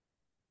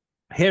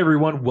Hey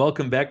everyone,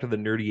 welcome back to the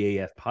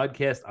Nerdy AF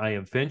podcast. I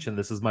am Finch, and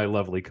this is my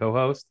lovely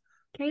co-host.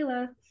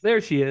 Kayla.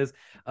 There she is.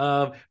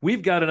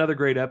 We've got another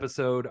great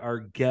episode. Our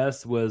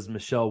guest was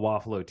Michelle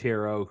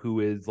Waffle-Otero,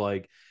 who is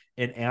like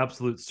an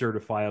absolute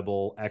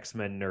certifiable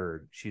X-Men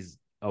nerd. She's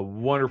a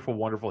wonderful,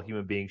 wonderful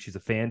human being. She's a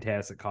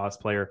fantastic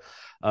cosplayer.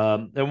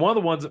 And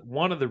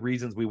one of the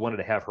reasons we wanted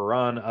to have her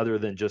on, other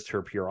than just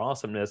her pure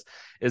awesomeness,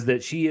 is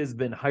that she has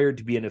been hired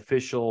to be an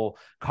official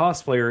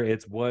cosplayer.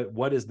 It's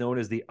what is known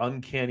as the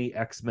Uncanny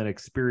X-Men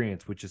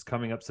Experience, which is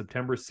coming up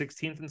September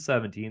 16th and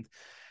 17th.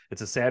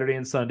 It's a Saturday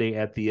and Sunday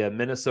at the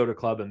Minnesota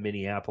Club in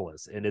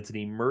Minneapolis, and it's an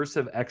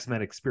immersive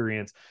X-Men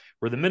experience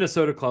where the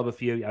Minnesota Club,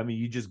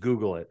 you just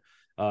Google it,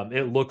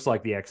 it looks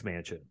like the X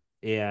Mansion.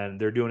 And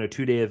they're doing a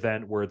 2-day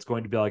event where it's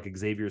going to be like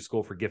Xavier's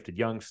School for Gifted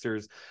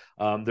Youngsters.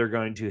 They're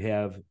going to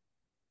have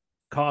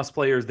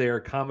cosplayers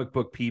there, comic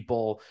book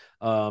people,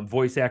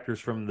 voice actors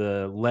from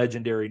the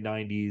legendary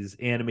 90s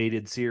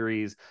animated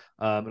series.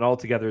 And all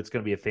together, it's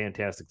going to be a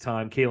fantastic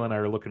time. Kayla and I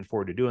are looking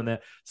forward to doing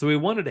that. So we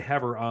wanted to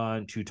have her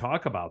on to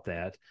talk about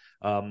that,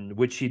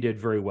 which she did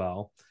very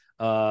well.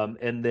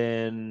 And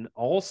then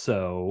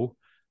also,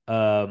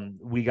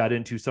 we got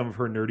into some of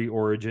her nerdy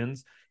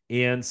origins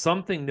and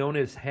something known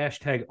as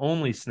hashtag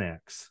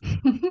OnlySnacks.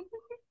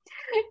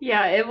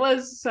 Yeah, it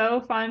was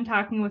so fun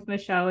talking with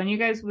Michelle, and you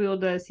guys will be able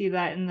to see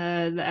that in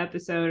the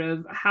episode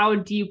of how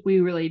deep we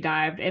really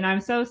dived. And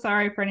I'm so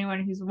sorry for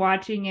anyone who's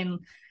watching and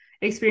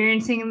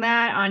experiencing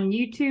that on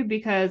YouTube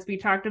because we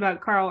talked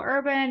about Carl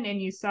Urban,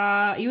 and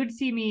you would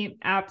see me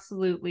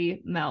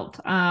absolutely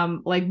melt,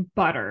 like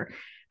butter.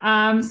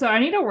 So I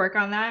need to work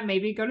on that.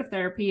 Maybe go to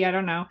therapy. I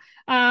don't know.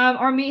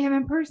 Or meet him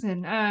in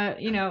person.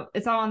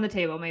 It's all on the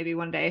table. Maybe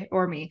one day,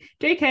 or me.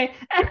 JK.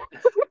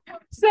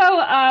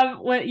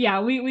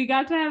 We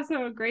got to have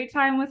a great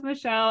time with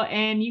Michelle,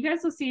 and you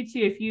guys will see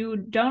too. If you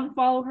don't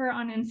follow her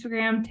on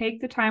Instagram,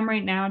 take the time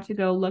right now to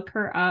go look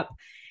her up.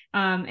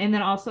 And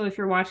then also, if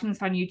you're watching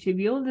this on YouTube,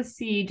 you'll be able to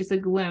see just a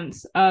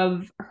glimpse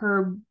of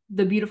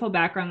the beautiful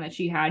background that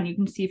she had. And you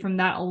can see from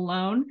that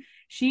alone,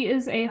 she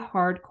is a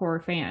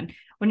hardcore fan.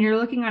 When you're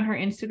looking on her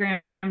Instagram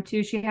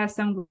too, she has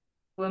some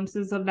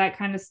glimpses of that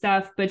kind of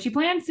stuff, but she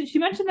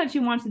mentioned that she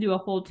wants to do a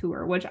whole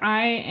tour, which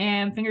I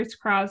am fingers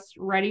crossed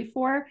ready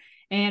for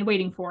and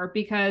waiting for,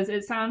 because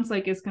it sounds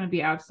like it's going to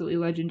be absolutely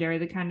legendary,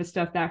 the kind of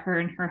stuff that her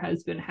and her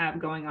husband have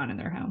going on in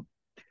their home.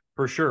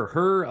 For sure.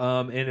 Her,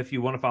 and if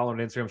you want to follow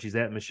her on Instagram, she's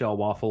at Michelle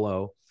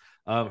Waffalo.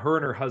 Her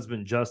and her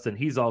husband Justin,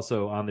 he's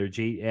also on there at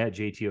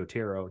JT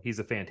Otero. He's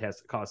a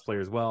fantastic cosplayer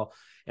as well,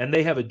 and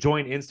they have a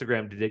joint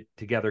Instagram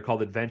together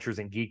called Adventures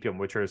in Geekdom,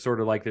 which are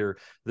sort of like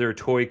their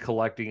toy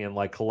collecting and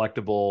like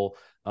collectible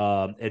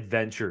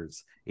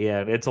adventures.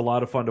 And it's a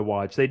lot of fun to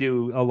watch. They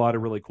do a lot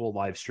of really cool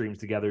live streams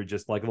together,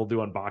 just like they'll do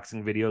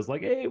unboxing videos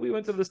like, hey, we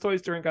went to this toy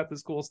store and got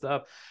this cool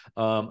stuff.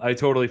 I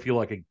totally feel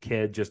like a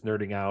kid just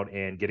nerding out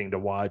and getting to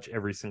watch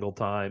every single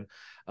time.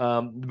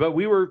 But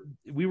we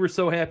were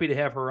so happy to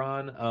have her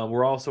on.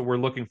 We're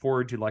looking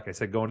forward to, like I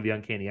said, going to the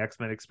Uncanny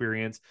X-Men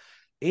Experience,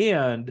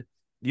 and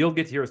you'll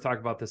get to hear us talk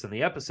about this in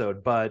the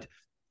episode. But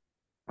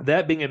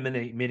that being in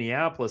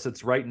Minneapolis,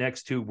 it's right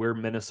next to where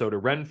Minnesota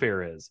Ren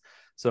Fair is.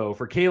 So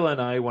for Kayla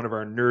and I, one of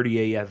our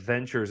nerdy AF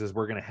ventures is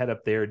we're going to head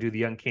up there, do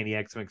the Uncanny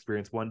X-Men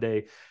Experience one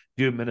day,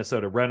 do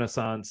Minnesota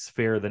Renaissance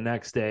Fair the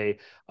next day.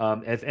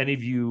 If any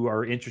of you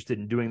are interested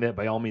in doing that,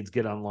 by all means,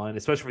 get online,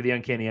 especially for the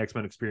Uncanny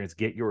X-Men Experience,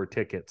 get your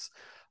tickets.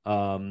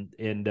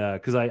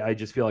 Because I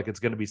just feel like it's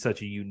going to be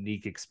such a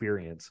unique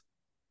experience.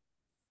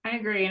 I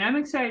agree. And I'm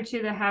excited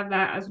too to have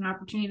that as an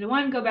opportunity to,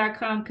 one, go back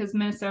home because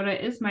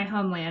Minnesota is my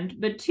homeland,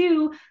 but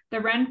two, the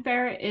Ren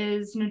Fair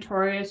is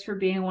notorious for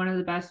being one of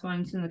the best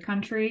ones in the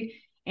country.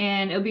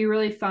 And it'll be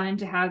really fun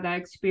to have that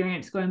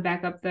experience going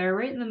back up there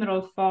right in the middle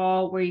of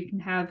fall where you can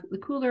have the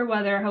cooler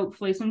weather.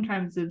 Hopefully,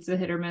 sometimes it's a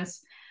hit or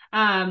miss.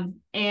 And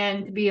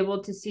be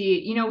able to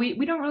see,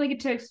 we don't really get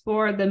to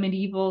explore the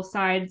medieval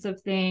sides of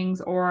things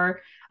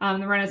or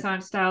the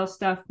Renaissance style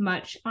stuff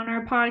much on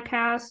our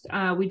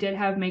podcast. We did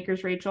have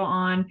Makers Rachel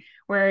on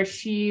where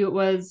she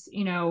was,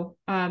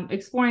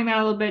 exploring that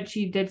a little bit.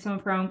 She did some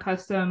of her own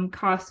custom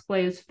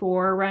cosplays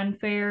for Ren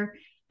Fair.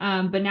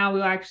 But now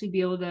we'll actually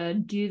be able to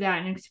do that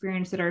and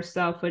experience it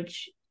ourselves,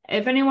 which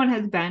if anyone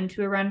has been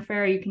to a Ren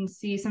Fair, you can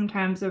see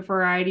sometimes a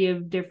variety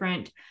of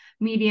different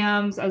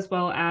mediums as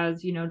well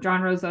as,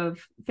 genres of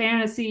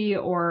fantasy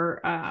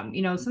or, some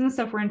of the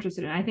stuff we're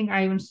interested in. I think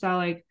I even saw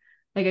like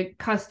a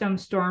custom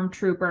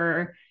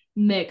stormtrooper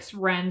mix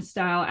Ren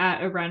style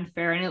at a Ren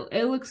Fair, and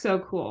it looks so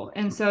cool.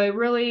 And so it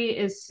really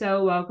is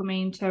so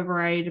welcoming to a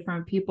variety of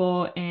different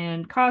people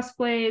and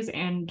cosplays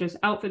and just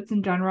outfits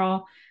in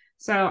general.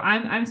 So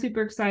I'm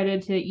super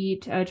excited to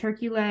eat a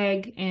turkey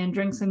leg and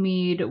drink some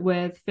mead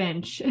with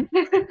Finch.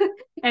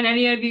 And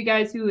any of you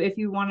guys who, if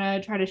you want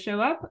to try to show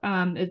up,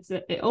 it's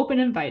an open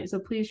invite. So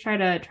please try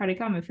to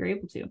come if you're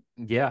able to.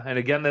 Yeah, and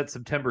again, that's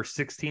September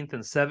 16th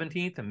and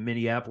 17th in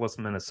Minneapolis,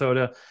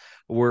 Minnesota.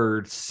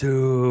 We're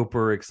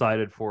super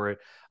excited for it.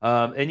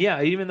 And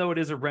yeah, even though it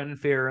is a Ren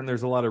Fair and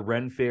there's a lot of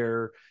Ren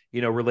Fair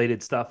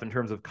related stuff in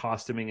terms of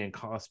costuming and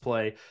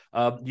cosplay.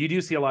 You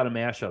do see a lot of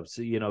mashups.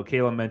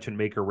 Kayla mentioned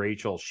Maker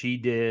Rachel. She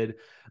did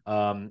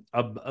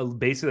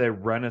basically a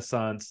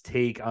Renaissance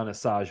take on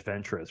Asajj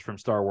Ventress from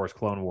Star Wars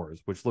Clone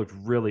Wars, which looked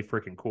really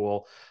freaking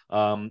cool.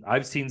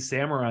 I've seen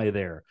Samurai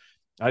there.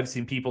 I've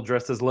seen people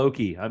dressed as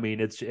Loki. I mean,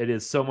 it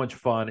is so much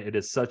fun. It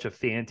is such a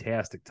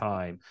fantastic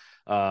time.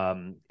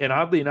 And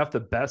oddly enough, the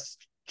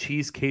best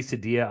cheese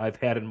quesadilla I've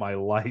had in my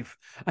life,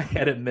 I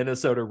had at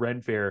Minnesota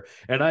Ren Fair,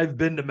 and I've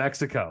been to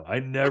Mexico. I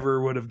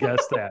never would have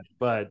guessed that,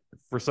 but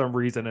for some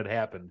reason it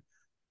happened.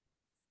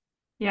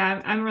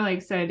 Yeah, I'm really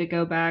excited to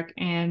go back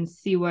and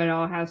see what it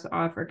all has to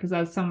offer, because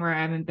that's somewhere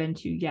I haven't been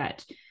to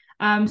yet.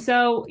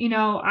 So,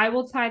 I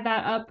will tie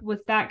that up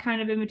with that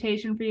kind of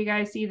invitation for you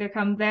guys to either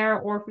come there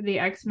or for the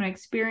X-Men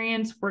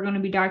Experience. We're going to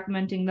be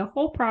documenting the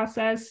whole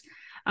process,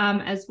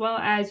 as well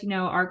as,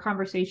 our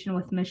conversation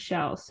with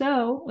Michelle.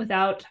 So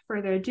without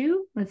further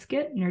ado, let's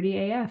get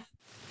nerdy AF.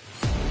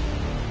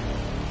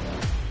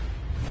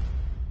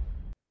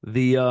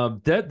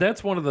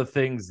 That's one of the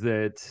things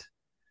that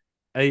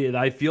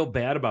I feel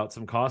bad about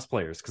some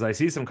cosplayers, because I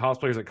see some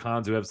cosplayers at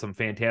cons who have some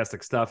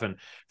fantastic stuff. And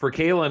for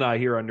Kayla and I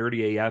here on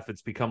Nerdy AF,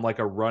 it's become like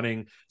a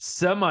running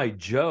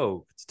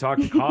semi-joke to talk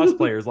to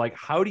cosplayers. Like,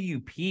 how do you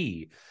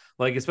pee?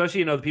 Like,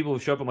 especially, the people who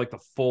show up in like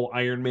the full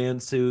Iron Man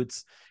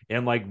suits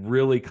and like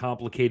really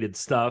complicated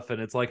stuff.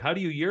 And it's like, how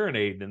do you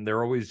urinate? And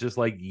they're always just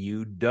like,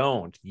 you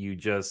don't. You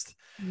just,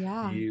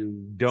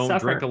 you don't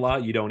Suffer. drink a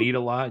lot. You don't eat a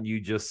lot. And you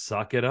just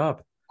suck it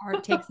up.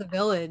 Art takes a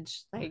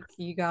village. Like,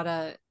 you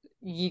gotta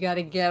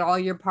get all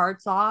your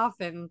parts off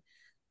and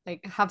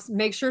like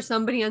make sure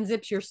somebody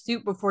unzips your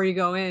suit before you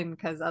go in,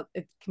 because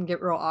it can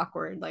get real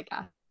awkward, like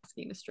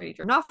asking a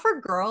stranger. Not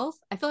for girls.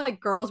 I feel like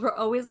girls were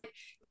always like,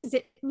 is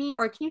it me,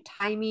 or can you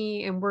tie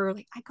me? And we're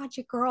like, I got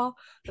you, girl.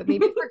 But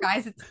maybe for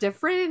guys it's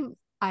different.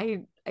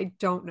 I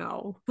don't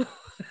know.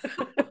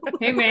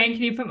 Hey man,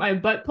 can you put my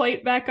butt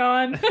plate back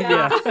on?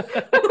 Yeah.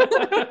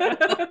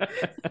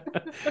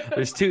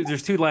 There's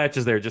two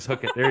latches there. Just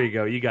hook it. There you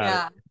go. You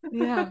got it.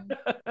 Yeah.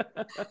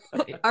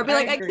 I'll be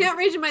like, I can't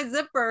reach my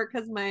zipper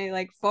because my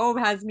like foam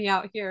has me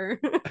out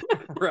here.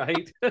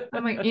 Right.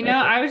 I'm like,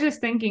 I was just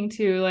thinking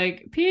too,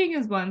 like peeing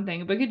is one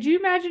thing, but could you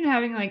imagine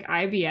having like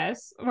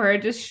IBS where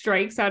it just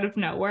strikes out of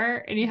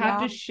nowhere and you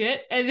have to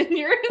shit and then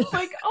you're in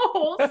like a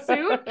whole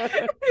suit?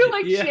 You're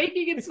like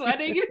shaking and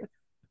sweating.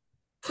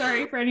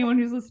 Sorry for anyone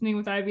who's listening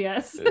with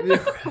IBS.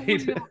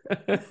 Right.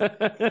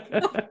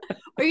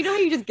 Or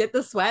you just get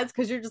the sweats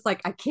because you're just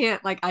like, I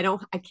can't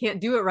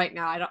do it right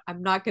now.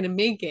 I'm not gonna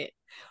make it.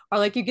 Or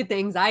like you get the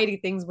anxiety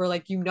things where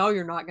like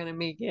you're not gonna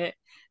make it,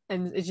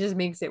 and it just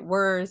makes it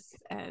worse.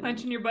 And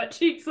punching your butt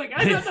cheeks, like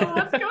I don't know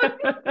what's going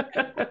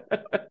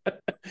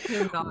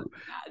on.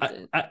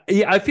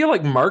 I feel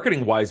like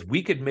marketing wise,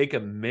 we could make a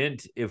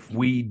mint if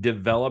we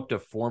developed a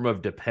form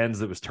of Depends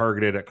that was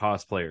targeted at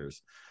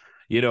cosplayers.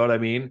 You know what I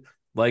mean?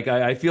 Like,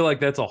 I feel like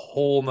that's a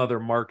whole nother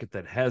market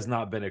that has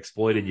not been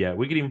exploited yet.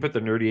 We could even put the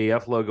Nerdy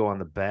AF logo on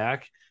the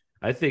back.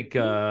 I think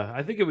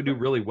it would do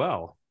really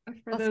well.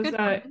 For those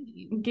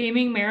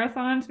gaming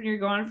marathons when you're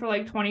going for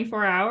like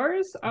 24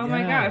 hours. Oh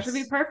my gosh, it'd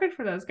be perfect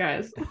for those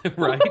guys.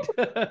 Right.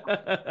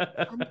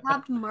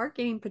 Untapped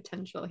marketing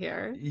potential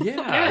here.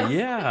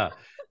 Yeah.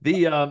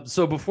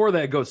 So before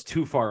that goes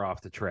too far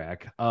off the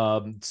track,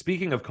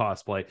 speaking of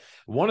cosplay,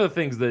 one of the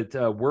things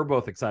that we're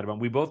both excited about,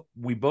 we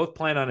both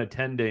plan on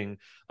attending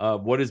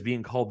what is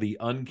being called the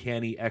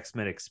Uncanny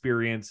X-Men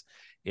Experience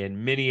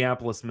in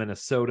Minneapolis,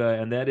 Minnesota,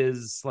 and that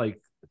is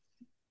like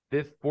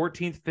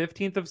 14th,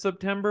 15th of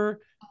September.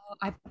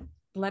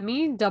 Let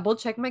me double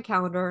check my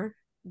calendar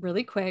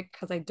really quick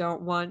because I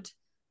don't want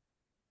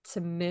to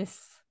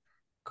misquote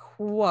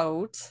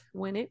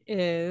when it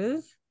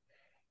is.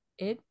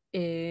 It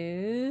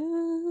is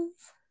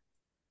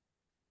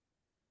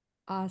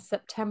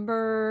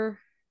September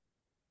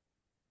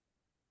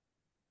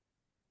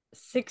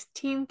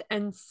 16th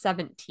and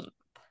 17th,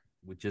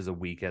 which is a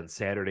weekend,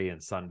 Saturday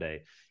and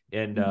Sunday.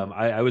 And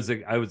I was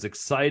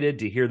excited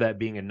to hear that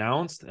being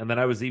announced, and then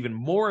I was even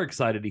more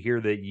excited to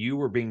hear that you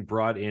were being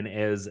brought in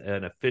as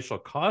an official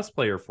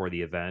cosplayer for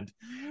the event.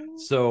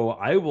 So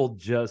I will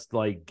just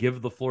like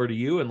give the floor to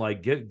you and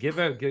like give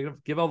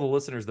all the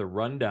listeners the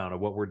rundown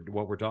of what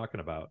we're talking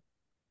about.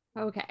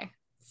 Okay,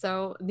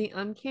 so the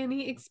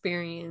Uncanny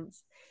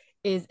Experience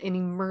is an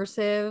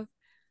immersive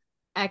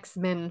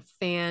X-Men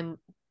fan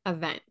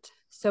event.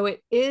 So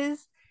it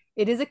is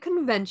a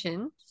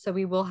convention. So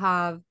we will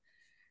have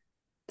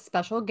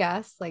special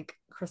guests like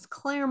Chris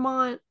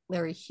Claremont,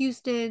 Larry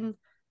Houston,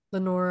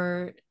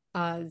 Lenore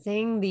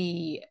Zhang,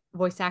 the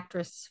voice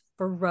actress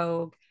for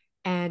Rogue,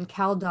 and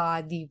Cal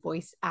Dodd, the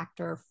voice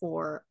actor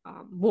for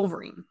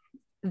Wolverine.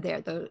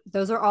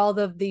 Those are all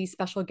the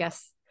special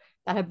guests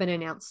that have been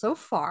announced so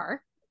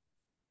far.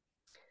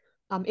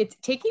 It's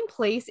taking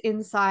place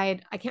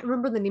inside, I can't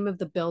remember the name of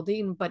the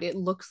building, but it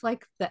looks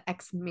like the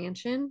X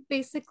Mansion,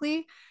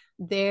 basically.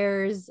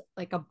 There's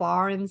like a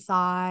bar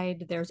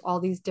inside. There's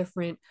all these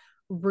different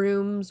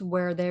rooms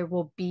where there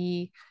will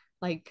be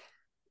like,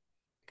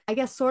 I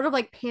guess, sort of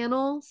like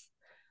panels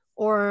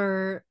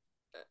or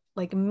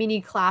like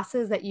mini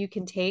classes that you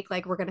can take.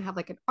 Like we're gonna have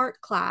like an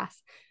art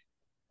class.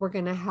 We're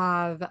gonna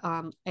have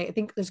I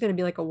think there's gonna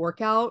be like a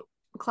workout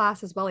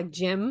class as well, like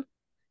gym,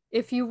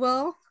 if you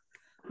will,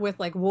 with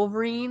like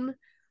Wolverine.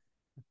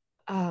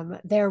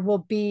 There will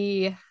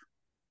be,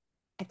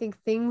 I think,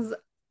 things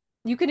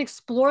you can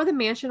explore the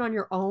mansion on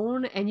your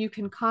own, and you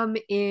can come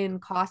in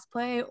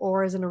cosplay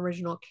or as an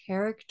original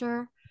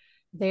character.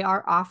 They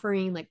are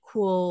offering like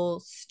cool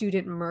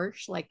student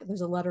merch. Like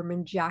there's a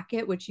Letterman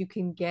jacket, which you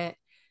can get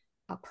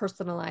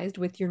personalized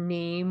with your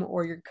name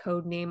or your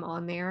code name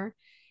on there.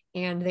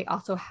 And they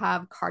also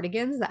have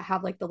cardigans that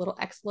have like the little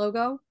X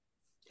logo.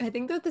 I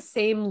think they're the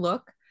same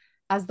look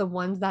as the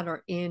ones that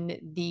are in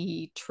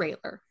the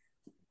trailer.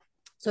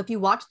 So if you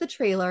watch the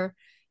trailer,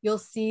 you'll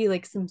see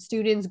like some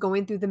students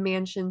going through the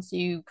mansion, so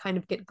you kind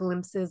of get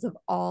glimpses of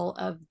all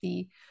of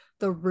the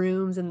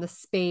rooms and the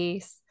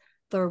space.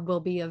 There will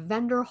be a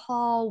vendor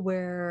hall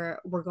where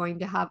we're going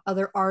to have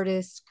other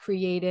artists,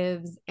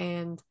 creatives,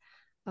 and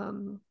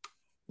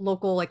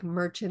local like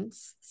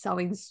merchants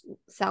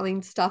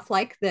selling stuff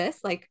like this,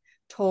 like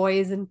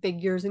toys and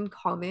figures and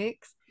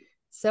comics.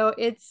 So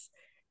it's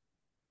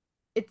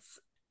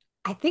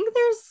I think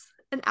there's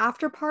an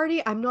after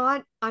party. I'm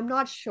not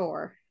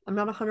sure. I'm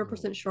not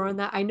 100% sure on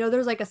that. I know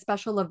there's like a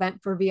special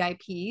event for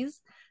VIPs.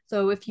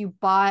 So if you're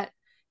one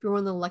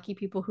of the lucky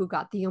people who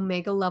got the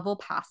Omega level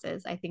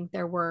passes, I think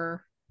there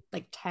were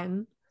like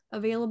 10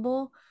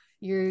 available.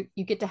 You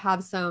get to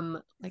have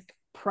some like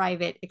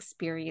private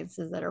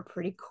experiences that are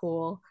pretty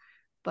cool.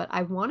 But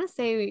I want to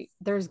say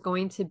there's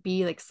going to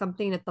be like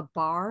something at the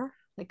bar,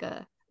 like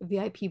a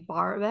VIP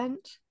bar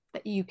event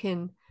that you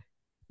can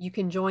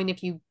join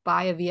if you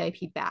buy a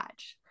VIP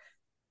badge.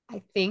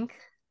 I think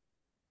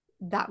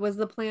that was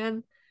the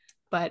plan,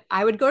 but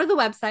I would go to the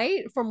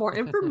website for more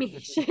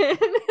information.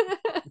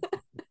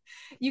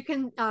 You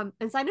can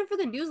and sign up for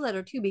the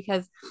newsletter too,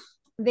 because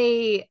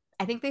I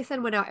think they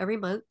send one out every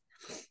month.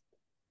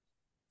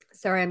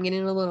 Sorry, I'm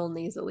getting a little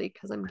nasally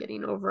because I'm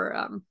getting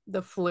over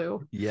the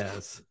flu.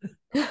 Yes.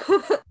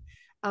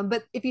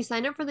 But if you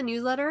sign up for the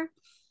newsletter,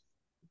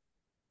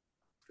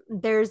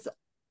 there's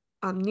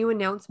new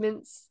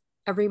announcements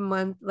every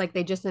month. Like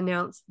they just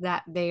announced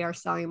that they are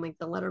selling like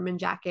the Letterman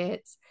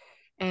jackets,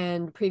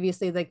 and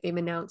previously like they've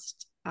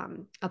announced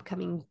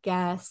upcoming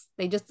guests.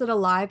 They just did a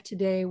live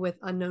today with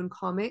Unknown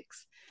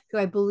Comics, who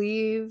I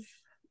believe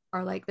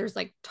are like there's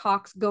like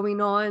talks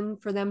going on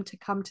for them to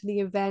come to the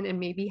event and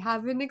maybe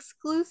have an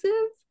exclusive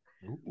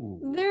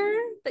there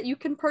that you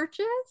can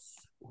purchase.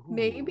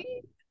 Maybe.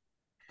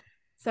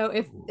 So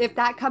if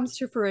that comes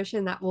to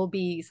fruition, that will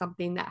be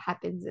something that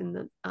happens in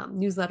the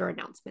newsletter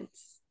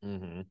announcements.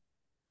 Mm-hmm.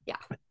 Yeah,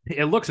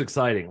 it looks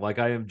exciting. Like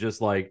I am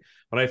just like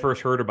when I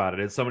first heard about it,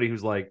 it's somebody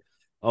who's like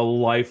a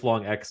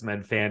lifelong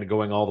X-Men fan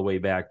going all the way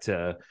back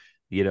to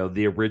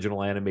the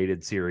original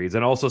animated series,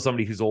 and also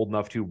somebody who's old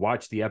enough to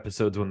watch the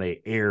episodes when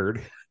they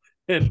aired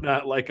and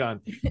not like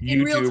on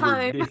in real YouTube or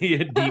time.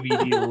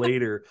 DVD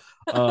later.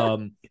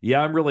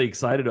 Yeah, I'm really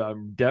excited.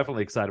 I'm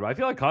definitely excited. I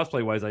feel like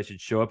cosplay wise, I should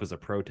show up as a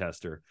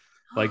protester,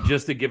 like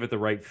just to give it the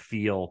right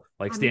feel,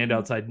 like stand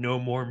outside, no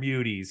more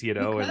muties,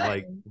 and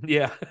like,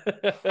 yeah.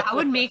 That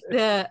would make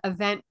the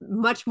event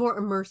much more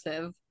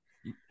immersive,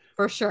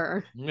 for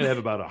sure. I'm gonna have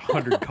about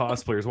 100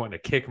 cosplayers wanting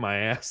to kick my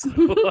ass.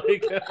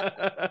 Like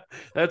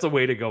that's a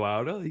way to go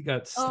out. Oh, you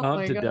got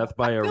stomped to death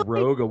by a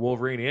rogue, a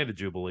Wolverine, and a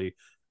Jubilee.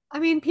 I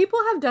mean, people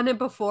have done it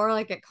before,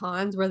 like at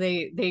cons where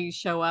they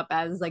show up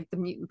as like the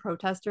mutant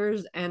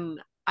protesters, and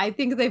I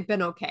think they've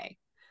been okay.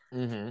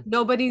 Mm-hmm.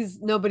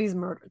 Nobody's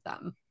murdered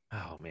them.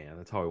 Oh man,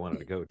 that's how I wanted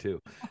to go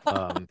too.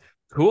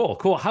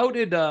 Cool. How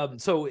did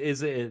so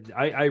is it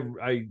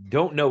I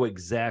don't know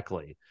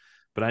exactly,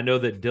 but I know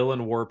that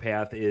Dylan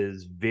Warpath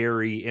is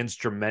very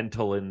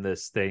instrumental in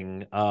this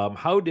thing.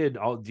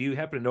 Do you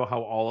happen to know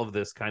how all of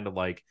this kind of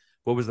like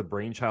what was the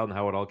brainchild and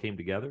how it all came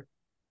together?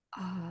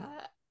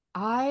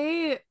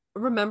 I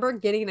remember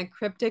getting a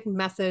cryptic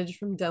message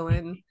from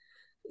Dylan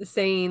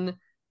saying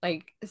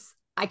like,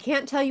 I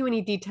can't tell you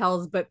any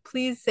details, but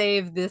please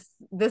save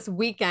this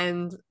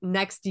weekend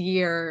next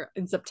year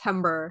in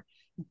September.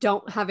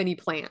 Don't have any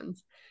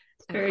plans.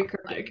 Very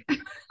cryptic.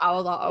 I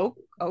was like, oh,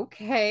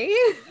 okay.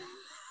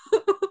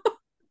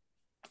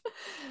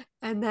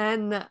 And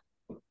then,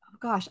 oh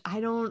gosh, I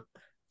don't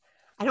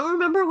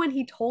remember when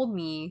he told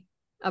me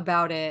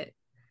about it,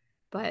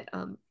 but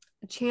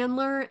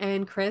Chandler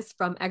and Chris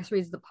from X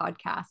Reads the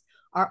podcast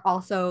are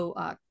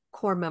also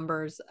core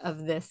members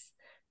of this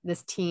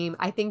team.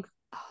 I think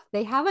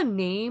they have a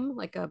name,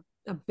 like a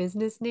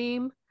business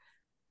name.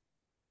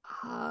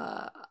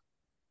 I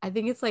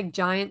think it's like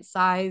Giant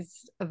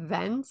Size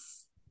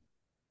Events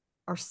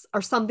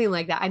or something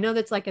like that. I know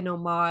that's like an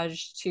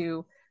homage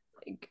to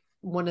like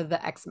one of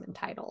the X-Men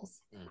titles.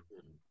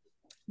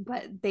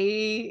 But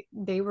they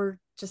were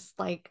just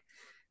like,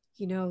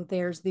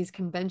 there's these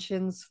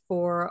conventions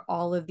for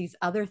all of these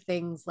other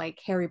things like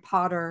Harry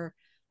Potter,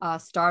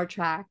 Star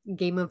Trek,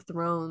 Game of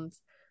Thrones.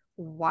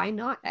 Why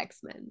not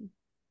X-Men?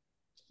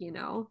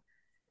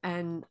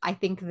 And I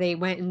think they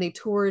went and they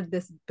toured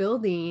this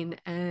building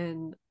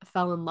and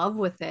fell in love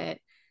with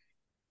it.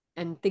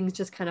 And things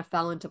just kind of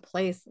fell into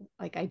place.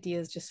 Like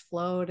ideas just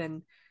flowed.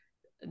 And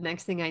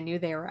next thing I knew,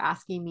 they were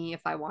asking me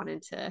if I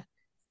wanted to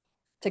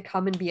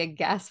come and be a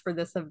guest for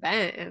this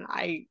event. And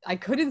I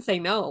couldn't say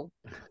no.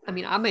 I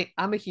mean,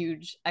 I'm a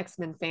huge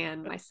X-Men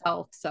fan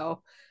myself.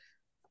 So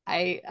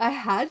I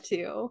had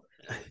to.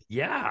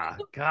 Yeah,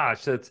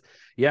 gosh, that's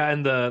yeah,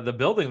 and the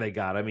building they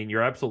got. I mean,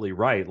 you're absolutely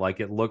right. Like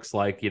it looks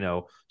like,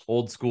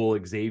 old school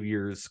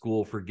Xavier's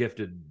School for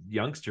Gifted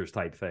Youngsters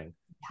type thing.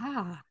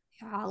 Yeah.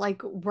 Yeah.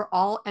 Like we're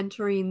all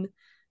entering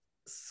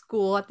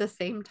school at the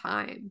same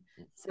time.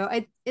 So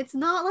it's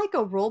not like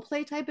a role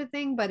play type of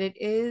thing, but it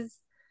is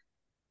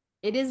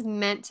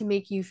meant to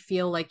make you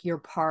feel like you're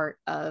part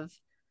of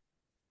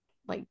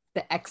like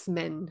the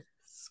X-Men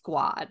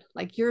squad.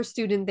 Like you're a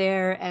student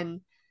there,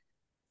 and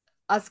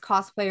us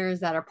cosplayers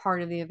that are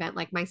part of the event,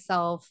 like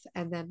myself,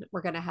 and then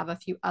we're going to have a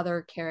few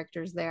other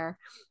characters there.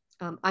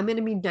 I'm going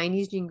to be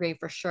 90s Jean Grey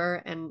for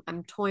sure, and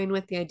I'm toying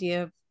with the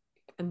idea of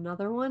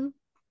another one,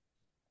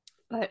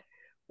 but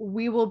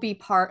we will be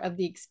part of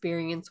the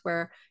experience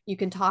where you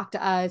can talk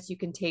to us, you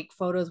can take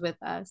photos with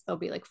us. There'll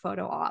be like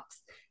photo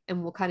ops,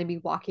 and we'll kind of be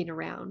walking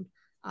around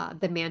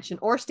the mansion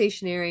or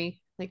stationary.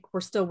 Like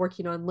we're still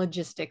working on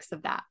logistics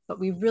of that, but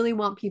we really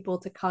want people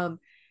to come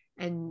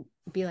and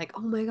be like,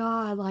 oh my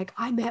God, like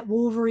I met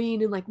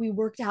Wolverine and like we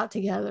worked out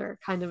together,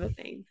 kind of a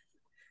thing.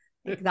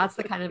 Like that's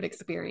the kind of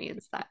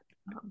experience that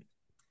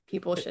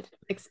people should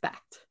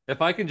expect.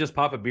 If I can just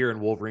pop a beer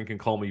and Wolverine can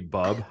call me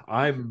Bub,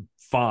 I'm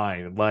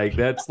fine. Like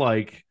that's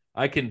like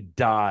I can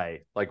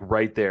die like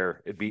right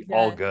there. It'd be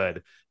all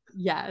good.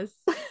 Yes.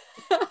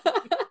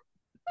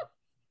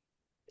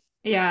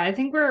 Yeah, I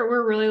think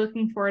we're really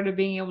looking forward to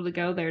being able to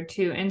go there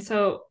too. And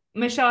so,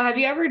 Michelle, have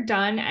you ever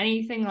done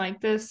anything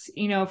like this,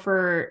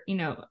 for,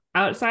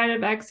 outside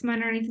of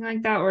X-Men or anything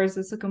like that? Or is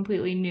this a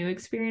completely new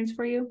experience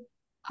for you?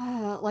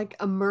 Like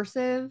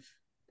immersive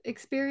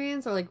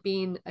experience or like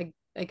being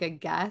a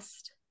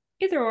guest.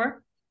 Either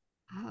or.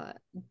 Uh,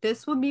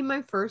 this would be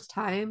my first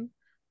time.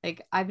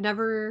 Like I've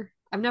never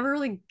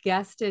really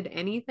guested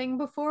anything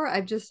before.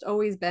 I've just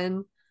always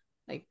been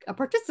like a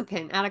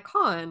participant at a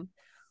con,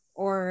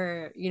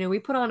 or we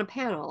put on a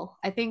panel.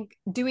 I think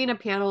doing a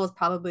panel is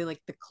probably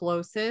like the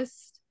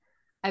closest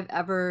I've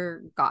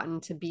ever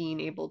gotten to being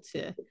able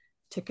to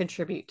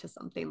contribute to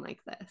something like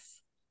this.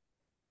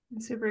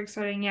 Super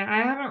exciting. Yeah,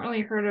 I haven't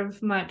really heard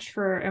of much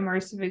for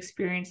immersive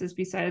experiences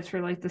besides for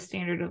like the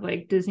standard of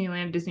like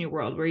Disneyland, Disney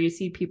World, where you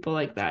see people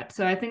like that.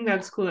 So I think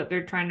that's cool that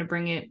they're trying to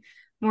bring it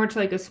more to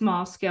like a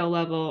small scale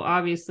level.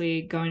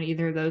 Obviously, going to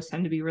either of those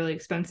tend to be really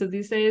expensive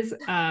these days.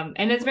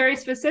 And it's very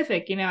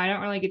specific. I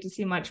don't really get to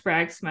see much for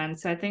X-Men.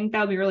 So I think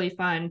that'll be really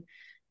fun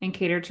and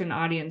cater to an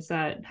audience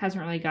that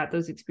hasn't really got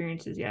those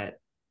experiences yet.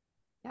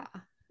 Yeah.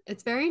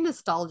 It's very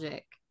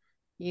nostalgic,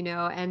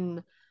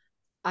 and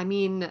I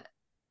mean,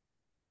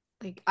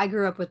 like I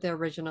grew up with the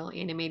original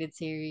animated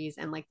series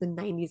and like the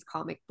 90s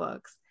comic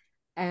books.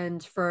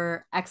 And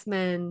for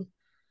X-Men,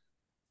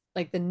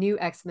 like the new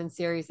X-Men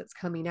series that's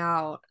coming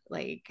out,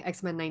 like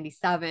X-Men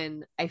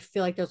 97, I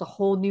feel like there's a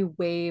whole new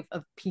wave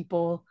of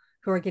people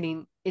who are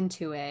getting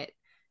into it.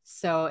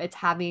 So it's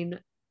having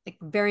like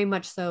very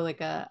much so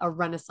like a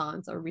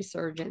renaissance or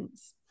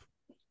resurgence.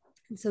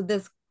 And so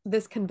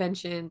this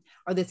convention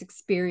or this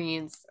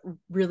experience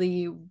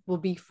really will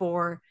be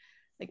for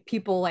like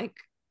people like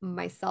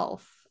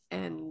myself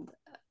and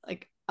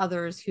like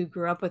others who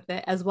grew up with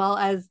it, as well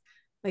as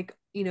like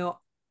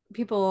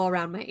people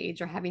around my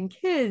age are having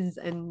kids,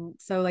 and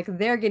so like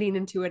they're getting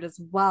into it as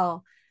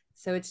well.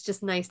 So it's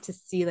just nice to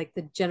see like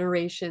the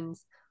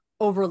generations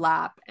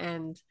overlap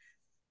and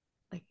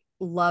like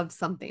love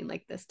something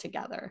like this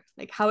together,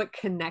 like how it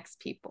connects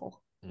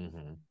people.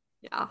 Mm-hmm.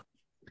 Yeah.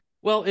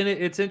 Well, and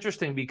it's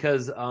interesting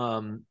because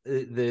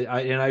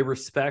I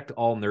respect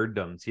all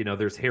nerddoms.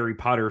 There's Harry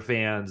Potter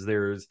fans,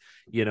 there's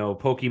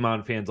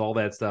Pokemon fans, all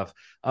that stuff.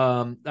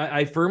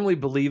 I firmly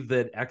believe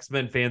that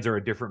X-Men fans are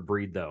a different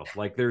breed, though.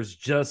 Like there's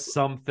just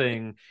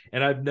something,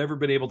 and I've never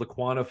been able to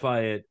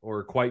quantify it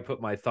or quite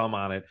put my thumb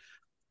on it.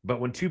 But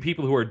when two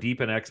people who are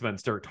deep in X-Men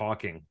start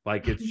talking,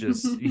 like it's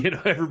just,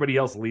 everybody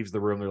else leaves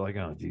the room. They're like,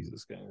 oh,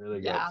 Jesus, guy, there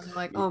they go. Yeah, I'm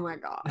like, oh my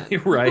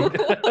God. Right.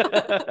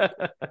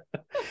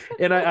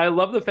 And I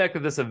love the fact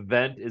that this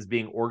event is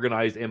being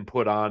organized and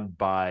put on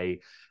by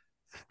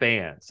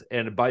fans.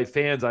 And by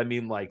fans, I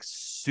mean like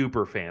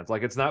super fans.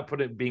 Like it's not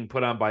being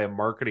put on by a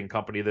marketing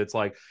company that's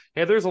like,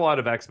 hey, there's a lot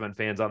of X-Men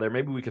fans out there.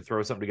 Maybe we could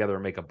throw something together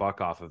and make a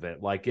buck off of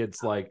it. Like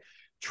it's like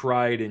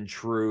tried and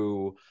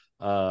true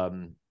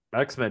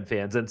X-Men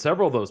fans, and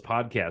several of those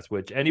podcasts,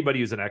 which anybody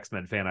who's an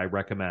X-Men fan, I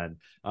recommend.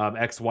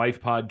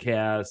 Ex-Wife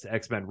podcast,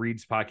 X-Men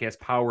Reads podcast,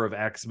 Power of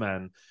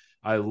X-Men,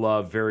 I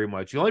love very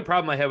much. The only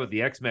problem I have with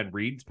the X-Men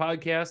Reads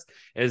podcast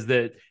is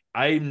that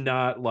I'm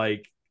not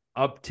like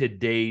up to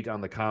date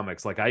on the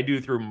comics like I do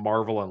through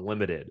Marvel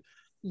Unlimited.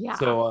 Yeah.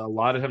 So a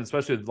lot of times,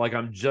 especially like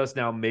I'm just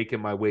now making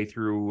my way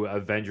through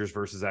Avengers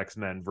versus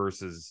X-Men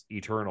versus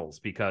Eternals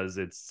because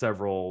it's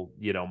several,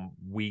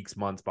 weeks,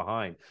 months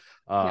behind.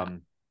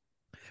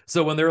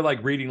 So when they're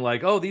like reading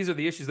like, oh, these are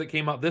the issues that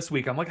came out this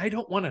week, I'm like, I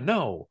don't want to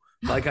know.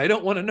 Like, I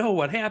don't want to know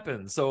what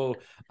happened. So,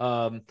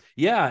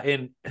 yeah.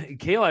 And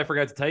Kayla, I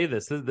forgot to tell you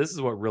this. This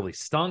is what really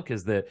stunk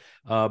is that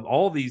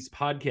all these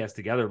podcasts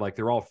together, like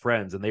they're all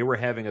friends and they were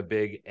having a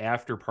big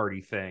after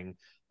party thing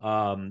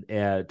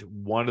at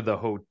one of the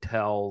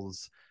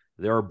hotels.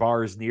 There are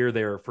bars near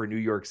there for New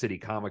York City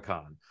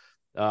Comic-Con.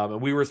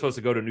 And we were supposed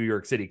to go to New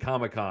York City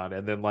Comic-Con,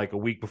 and then like a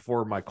week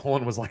before, my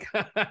colon was like,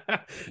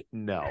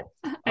 no.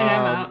 And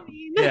I'm out.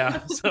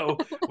 Yeah, so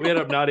we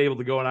ended up not able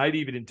to go, and I'd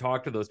even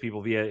talked to those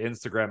people via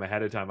Instagram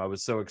ahead of time. I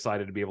was so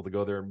excited to be able to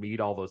go there and meet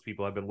all those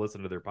people. I've been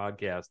listening to their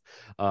podcast.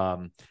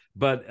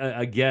 But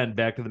again,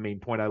 back to the main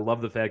point, I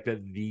love the fact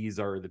that these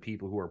are the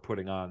people who are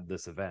putting on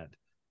this event.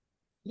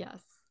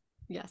 Yes.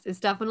 It's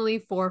definitely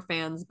for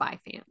fans by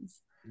fans.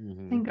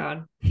 Mm-hmm. Thank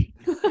God.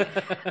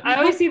 I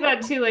always see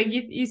that too. Like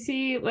you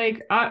see,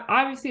 like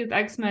obviously with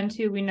X-Men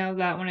too, we know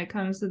that when it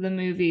comes to the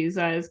movies,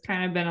 that has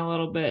kind of been a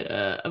little bit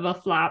of a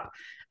flop.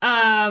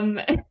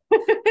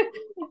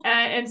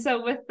 And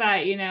so with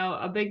that,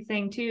 a big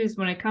thing too is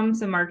when it comes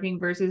to marketing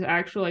versus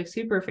actual like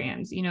super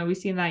fans. We've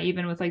seen that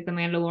even with like the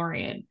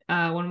Mandalorian.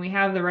 When we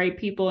have the right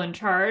people in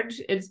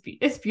charge, it's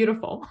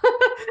beautiful.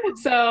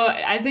 So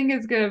I think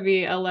it's going to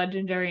be a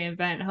legendary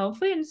event.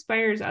 Hopefully, it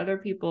inspires other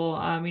people,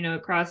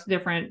 across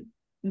different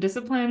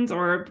disciplines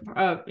or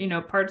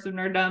parts of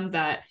nerddom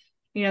that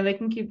they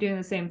can keep doing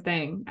the same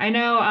thing. I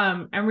know.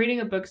 I'm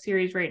reading a book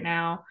series right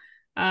now.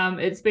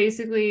 It's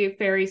basically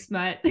fairy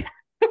smut.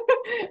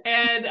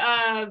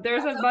 And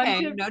there's a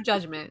bunch of no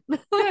judgment.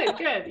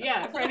 good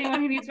yeah, for anyone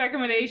who needs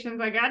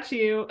recommendations, I got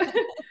you.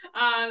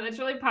 It's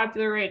really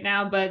popular right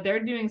now, but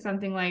they're doing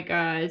something like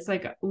it's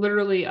like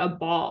literally a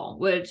ball,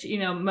 which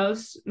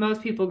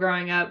most people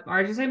growing up,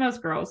 or just say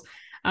most girls,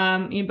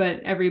 but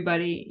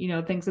everybody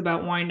thinks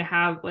about wanting to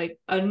have like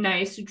a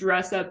nice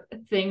dress up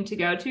thing to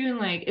go to, and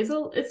like it's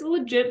a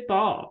legit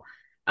ball.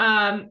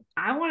 I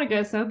want to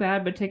go so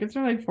bad, but tickets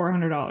are like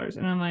 $400,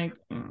 and I'm like,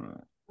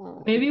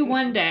 maybe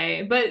one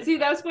day. But see,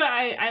 that's what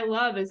I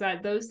love, is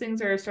that those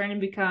things are starting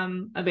to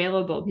become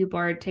available. People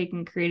are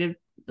taking creative,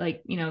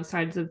 like,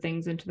 sides of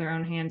things into their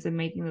own hands and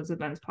making those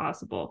events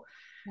possible.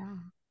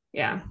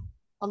 Yeah.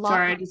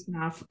 Sorry, I just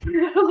went off.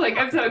 Like,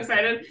 I'm so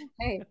excited.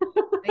 Hey,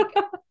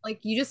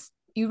 like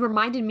you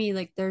reminded me,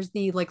 like, there's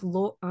the like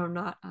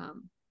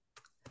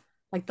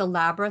like the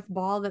Labyrinth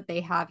ball that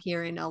they have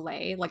here in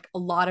LA. Like a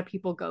lot of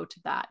people go to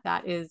that.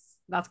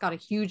 That's got a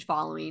huge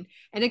following,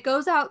 and it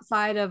goes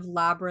outside of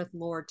Labyrinth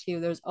lore too.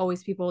 There's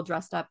always people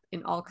dressed up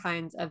in all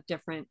kinds of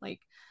different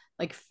like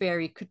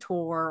fairy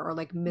couture or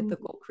like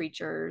mythical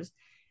creatures,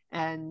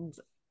 and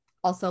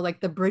also like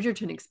the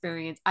Bridgerton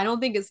experience. I don't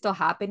think it's still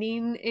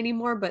happening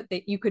anymore, but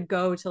that you could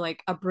go to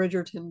like a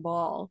Bridgerton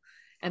ball,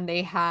 and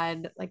they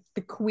had like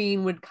the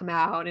queen would come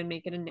out and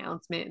make an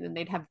announcement, and then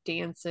they'd have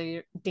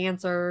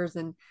dancers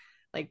and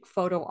like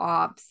photo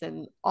ops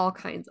and all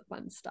kinds of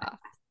fun stuff.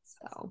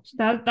 So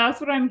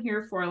that's what I'm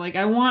here for. Like,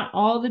 I want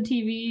all the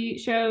TV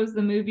shows,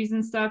 the movies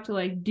and stuff to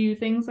like do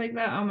things like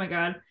that. Oh my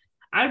God,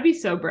 I'd be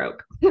so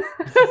broke.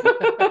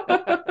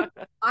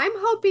 I'm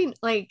hoping,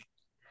 like,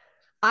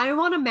 I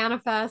want to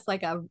manifest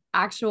like a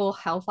actual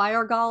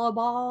Hellfire Gala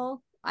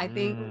ball. I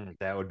think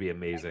that would be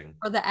amazing, like,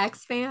 for the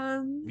X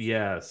fans.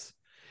 Yes,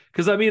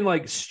 because I mean,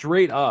 like,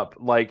 straight up,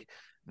 like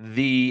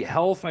the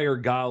Hellfire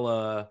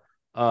Gala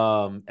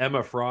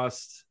Emma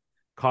Frost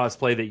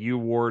cosplay that you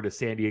wore to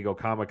San Diego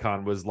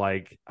Comic-Con was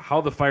like, how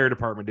the fire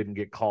department didn't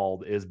get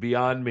called is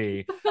beyond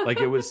me.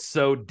 Like, it was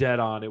so dead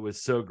on. It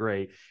was so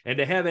great. And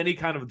to have any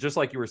kind of, just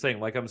like you were saying,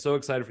 like, I'm so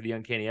excited for the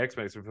Uncanny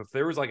X-Men. If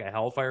there was like a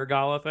Hellfire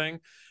Gala thing,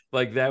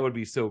 like, that would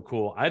be so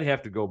cool. I'd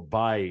have to go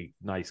buy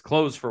nice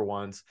clothes for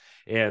once,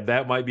 and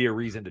that might be a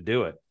reason to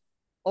do it.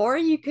 Or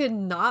you could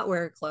not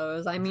wear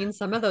clothes. I mean,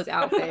 some of those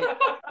outfits,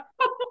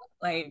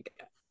 like,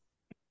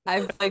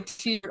 I've like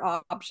t-shirt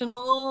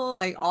optional.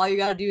 Like, all you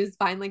gotta do is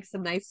find like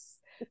some nice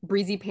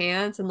breezy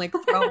pants and like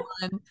throw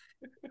on,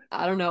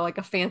 I don't know, like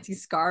a fancy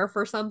scarf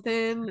or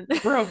something.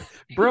 Bro,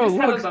 just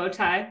look, have a bow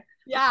tie.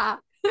 Yeah.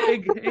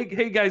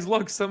 Hey guys,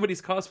 look,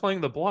 somebody's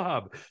cosplaying the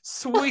Blob.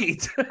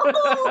 Sweet.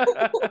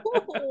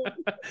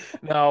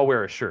 No, I'll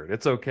wear a shirt.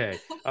 It's okay.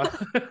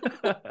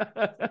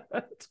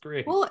 It's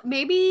great. Well,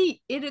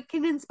 maybe it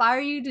can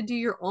inspire you to do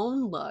your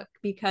own look,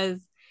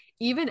 because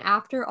even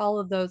after all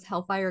of those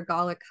Hellfire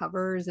Gala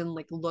covers and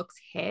like looks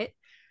hit,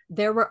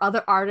 there were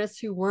other artists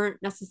who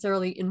weren't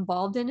necessarily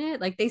involved in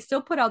it. Like, they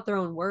still put out their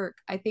own work.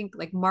 I think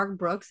like Mark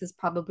Brooks is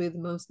probably the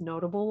most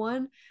notable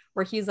one,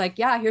 where he's like,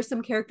 yeah, here's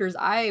some characters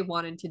I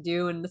wanted to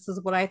do, and this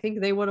is what I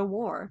think they would have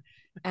wore.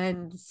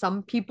 And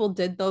some people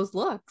did those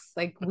looks.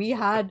 Like, we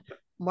had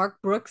Mark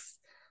Brooks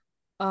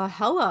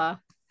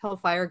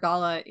Hellfire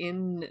Gala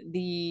in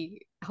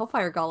the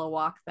Hellfire Gala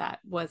walk that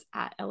was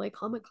at LA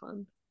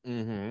Comic-Con.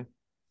 Mm-hmm.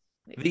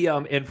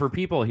 And for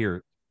people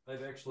here,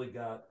 I've actually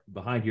got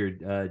behind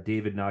here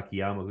David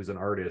Nakayama, who's an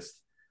artist.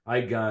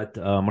 I got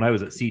when I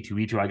was at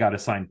C2E2, I got a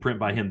signed print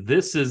by him.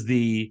 This is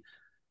the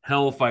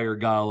Hellfire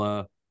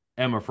Gala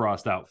Emma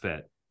Frost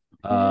outfit.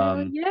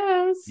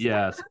 Yes.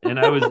 Yes, and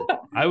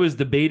I was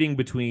debating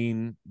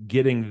between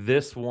getting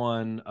this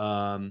one,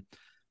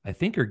 I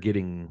think, or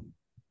getting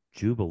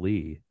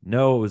Jubilee.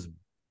 No, it was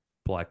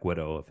Black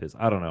Widow of his.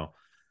 I don't know.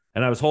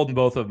 And I was holding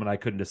both of them, and I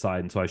couldn't decide.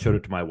 And so I showed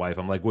it to my wife.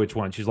 I'm like, which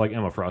one? She's like,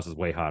 Emma Frost is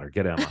way hotter.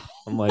 Get Emma.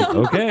 I'm like,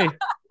 okay.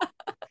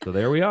 So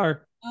there we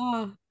are.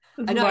 Oh,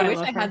 I know. I wish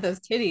I had those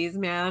titties,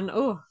 man.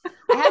 Oh,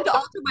 I had to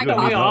alter my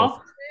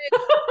costume.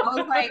 I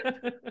was like,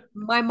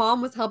 my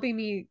mom was helping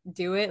me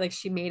do it. Like,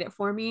 she made it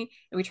for me,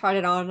 and we tried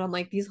it on. And I'm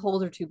like, these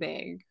holes are too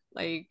big.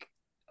 Like,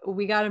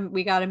 we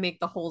gotta make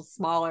the holes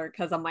smaller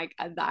because I'm like,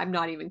 I'm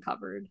not even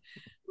covered.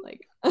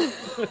 Like,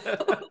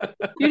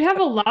 you'd have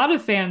a lot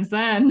of fans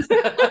then.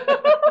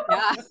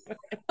 Yeah.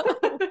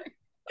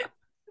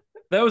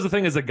 That was the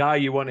thing, as a guy,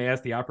 you want to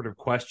ask the operative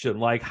question,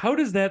 like, how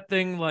does that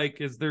thing,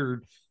 like, is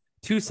there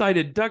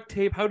two-sided duct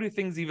tape? How do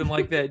things even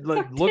like that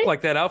look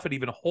like that outfit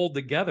even hold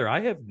together?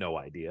 I have no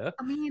idea.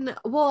 I mean,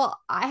 well,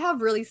 I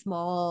have really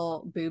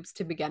small boobs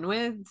to begin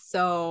with,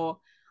 so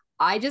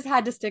I just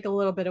had to stick a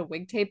little bit of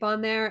wig tape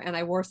on there, and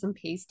I wore some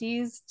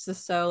pasties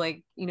just so,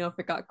 like, you know, if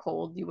it got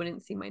cold, you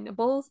wouldn't see my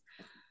nipples.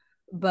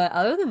 But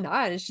other than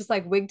that, it's just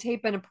like wig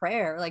tape and a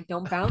prayer. Like,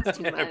 don't bounce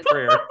too much.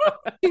 Prayer.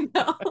 You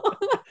know?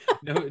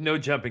 No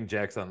jumping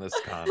jacks on this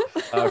con,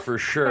 for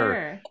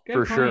sure.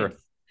 For sure.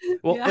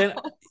 Well, yeah. And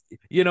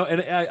you know,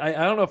 and I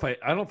don't know if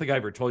I don't think I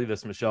ever told you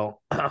this,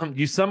 Michelle.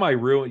 You semi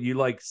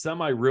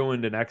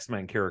ruined an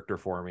X-Men character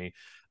for me,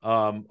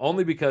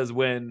 only because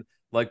when,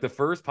 like, the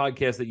first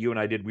podcast that you and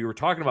I did, we were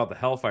talking about the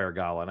Hellfire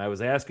Gala, and I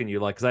was asking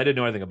you, like, because I didn't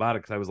know anything about it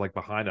because I was, like,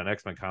 behind on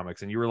X-Men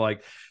comics, and you were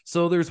like,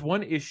 so there's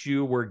one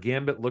issue where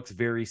Gambit looks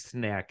very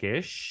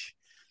snackish,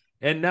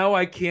 and now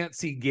I can't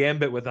see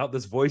Gambit without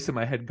this voice in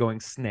my head going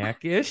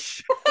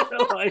snackish.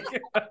 Like,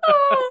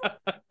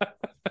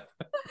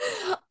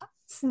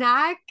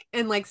 snack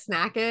and like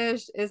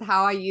snackish is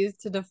how I use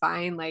to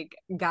define like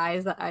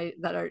guys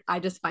that I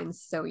just find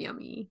so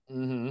yummy.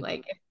 Mm-hmm.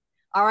 Like,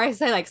 or I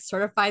say like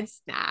certified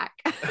snack.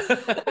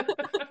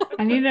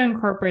 I need to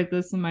incorporate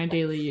this in my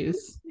daily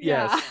use.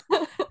 Yes.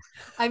 Yeah.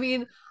 I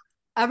mean,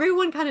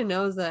 everyone kind of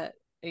knows that,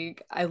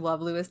 like, I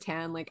love Louis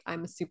Tan. Like,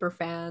 I'm a super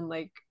fan,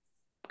 like,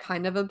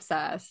 kind of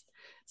obsessed.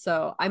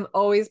 So I'm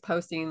always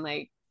posting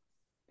like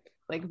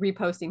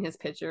reposting his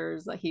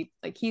pictures. Like he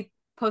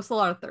posts a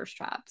lot of thirst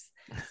traps.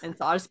 And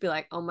so I'll just be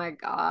like, oh my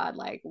God,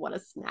 like, what a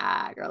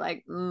snack, or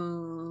like,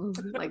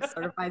 like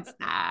certified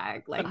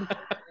snack. Like,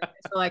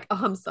 so like, oh,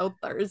 I'm so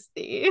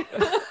thirsty.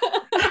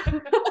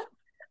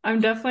 I'm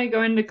definitely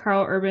going to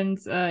Carl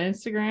Urban's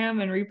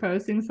Instagram and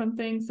reposting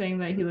something saying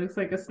that he looks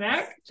like a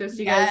snack. Just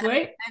you guys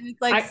wait. And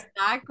it's like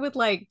snack with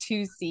like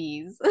 2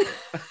 C's.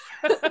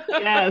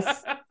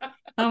 Yes.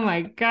 Oh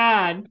my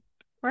God.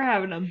 We're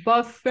having a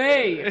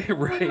buffet.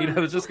 Right. I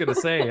was just going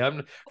to say,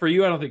 for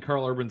you, I don't think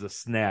Carl Urban's a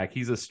snack.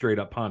 He's a straight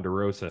up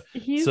Ponderosa.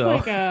 He's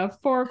like a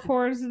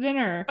 4-course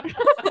dinner.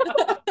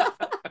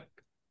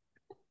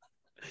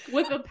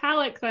 With a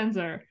palate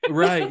cleanser.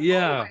 Right,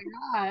 yeah.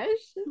 Oh my gosh.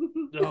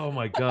 Oh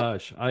my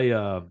gosh. I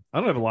don't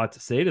have a lot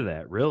to say to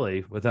that,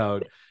 really,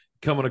 without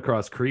coming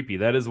across creepy.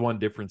 That is one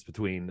difference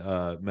between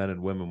men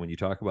and women when you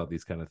talk about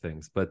these kind of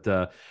things. But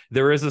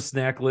there is a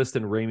snack list,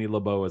 and Rami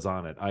LeBeau is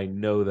on it. I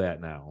know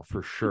that now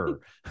for sure.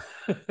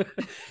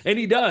 And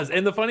he does.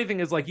 And the funny thing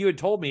is, like, you had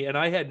told me, and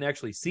I hadn't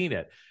actually seen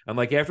it. I'm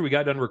like, after we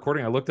got done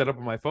recording, I looked it up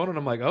on my phone, and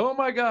I'm like, oh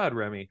my God,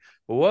 Remy,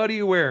 what are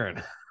you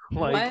wearing?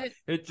 Like,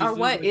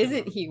 what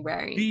isn't he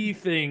wearing? The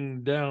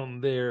thing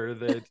down there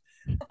that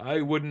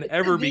I wouldn't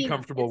ever be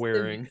comfortable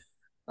wearing.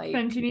 Like,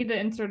 and you need to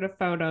insert a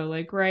photo,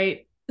 like,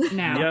 right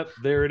now. Yep,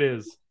 there it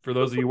is. For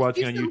those of you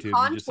watching on YouTube,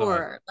 contour, you just saw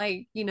it.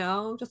 Like, you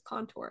know, just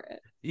contour it.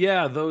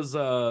 Yeah, those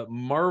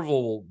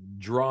Marvel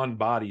drawn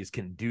bodies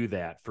can do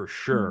that for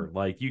sure. Mm-hmm.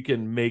 Like, you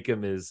can make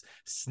them as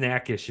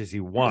snackish as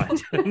you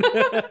want.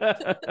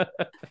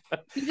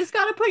 You just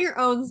got to put your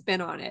own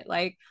spin on it.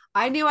 Like,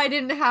 I knew I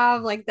didn't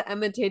have like the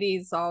Emma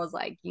titties, so I was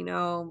like, you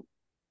know,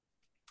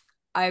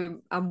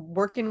 I'm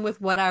working with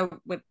what I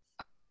would.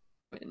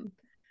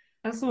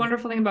 That's the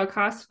wonderful thing about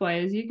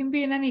cosplay is you can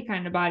be in any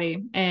kind of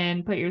body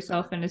and put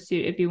yourself in a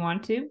suit if you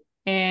want to.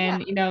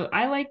 And, you know,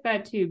 I like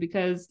that too,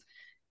 because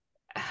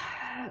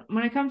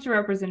when it comes to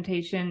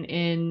representation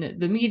in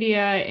the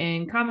media,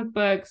 in comic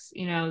books,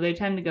 you know, they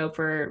tend to go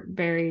for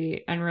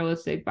very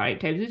unrealistic body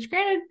types, which,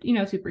 granted, you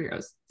know,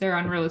 superheroes, they're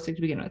unrealistic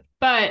to begin with.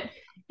 But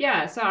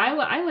yeah, so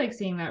I like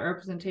seeing that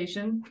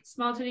representation.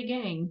 Small titty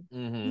gang.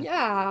 Mm-hmm.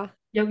 Yeah.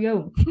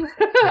 Yo.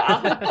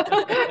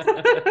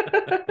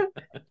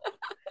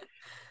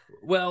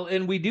 Well,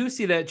 and we do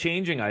see that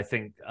changing, I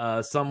think,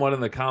 somewhat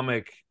in the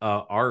comic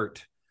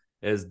art,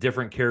 as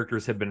different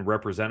characters have been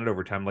represented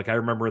over time. Like, I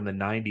remember in the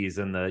 90s,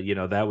 and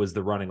that was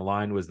the running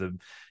line, was the,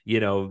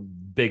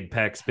 big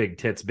pecs, big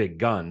tits, big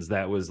guns.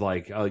 That was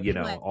like,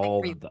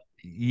 all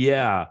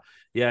Yeah.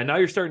 Yeah. Now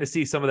you're starting to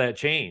see some of that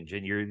change,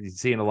 and you're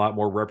seeing a lot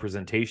more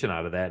representation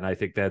out of that. And I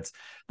think that's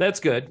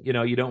good. You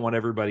know, you don't want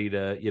everybody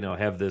to, you know,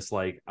 have this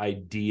like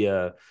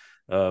idea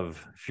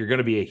of, if you're going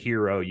to be a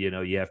hero, you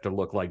know, you have to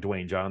look like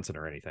Dwayne Johnson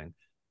or anything.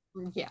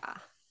 Yeah.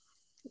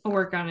 I'll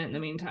work on it in the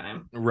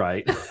meantime.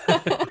 Right.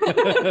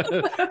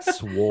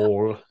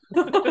 Swole.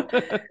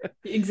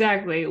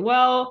 Exactly.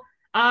 Well,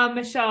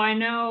 Michelle, I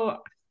know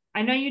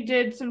you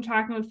did some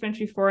talking with Finch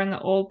before in the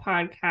old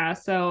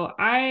podcast, so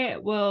I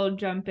will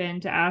jump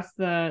in to ask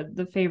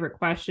the favorite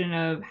question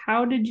of,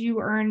 how did you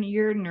earn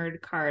your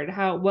nerd card?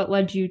 What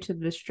led you to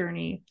this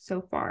journey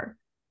so far?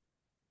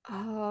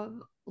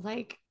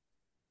 Like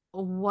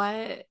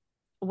what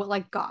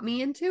like got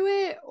me into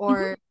it,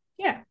 or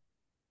Yeah.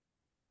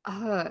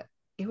 uh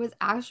it was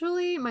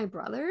actually my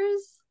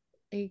brothers.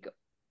 Like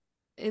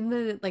in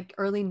the like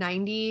early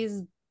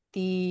 90s,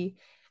 the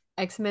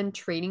X-Men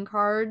trading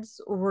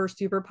cards were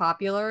super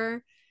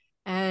popular,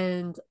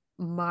 and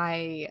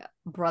my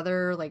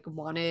brother like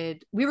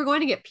wanted, we were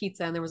going to get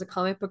pizza, and there was a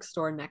comic book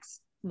store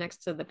next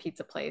to the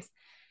pizza place,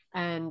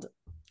 and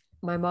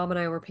my mom and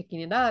I were picking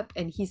it up,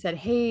 and he said,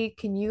 "Hey,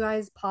 can you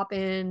guys pop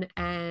in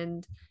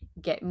and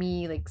get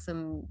me like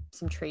some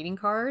trading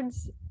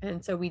cards?"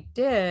 And so we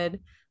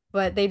did,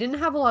 but they didn't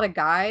have a lot of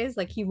guys.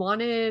 Like he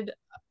wanted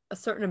a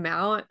certain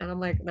amount, and I'm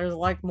like, there's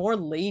like more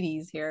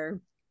ladies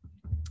here.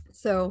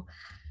 So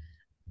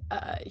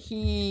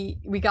he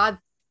we got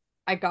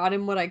I got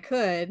him what I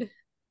could,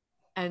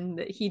 and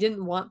he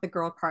didn't want the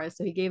girl cards,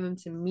 so he gave them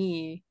to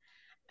me.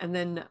 And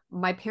then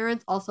my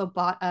parents also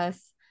bought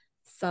us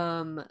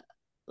some,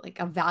 like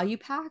a value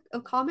pack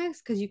of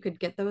comics, because you could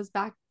get those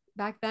back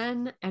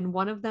then. And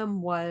one of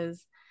them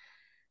was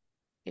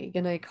like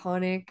an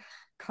iconic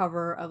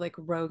cover of like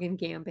Rogue and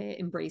Gambit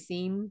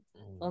embracing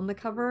on the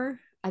cover.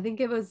 I think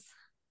it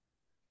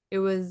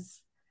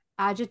was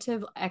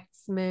Adjective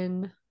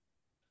X-Men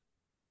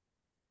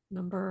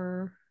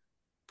number.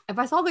 If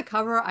I saw the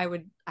cover, I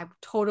would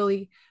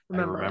totally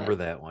remember. I remember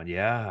that one.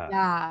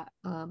 Yeah.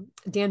 Yeah.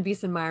 Dan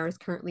Wiesenmeyer is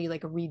currently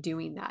like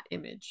redoing that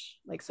image.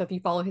 Like, so if you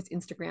follow his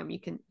Instagram,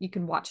 you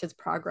can watch his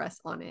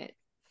progress on it.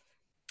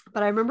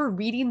 But I remember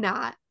reading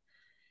that,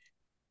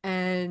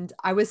 and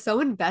I was so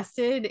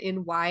invested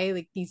in why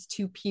like these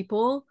two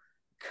people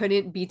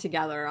couldn't be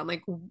together. I'm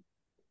like,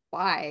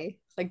 why?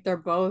 Like they're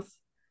both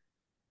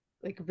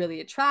like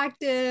really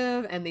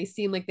attractive, and they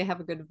seem like they have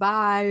a good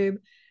vibe.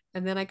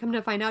 And then I come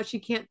to find out she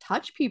can't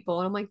touch people.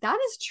 And I'm like, that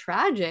is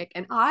tragic.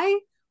 And I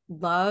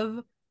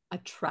love a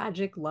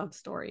tragic love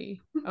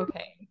story.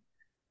 Okay.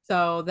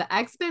 So the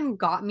X-Men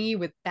got me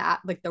with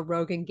that, like the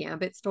Rogue and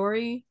Gambit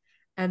story.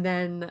 And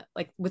then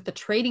like with the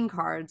trading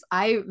cards,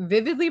 I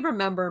vividly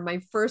remember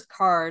my first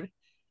card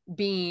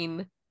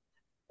being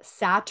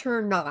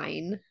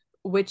Saturnine,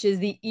 which is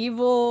the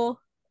evil,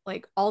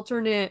 like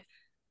alternate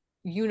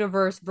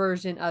universe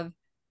version of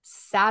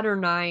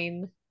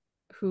Saturnine,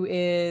 who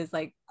is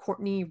like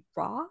Courtney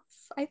Ross,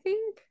 I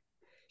think.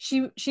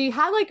 She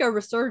had like a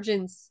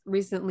resurgence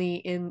recently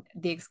in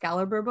the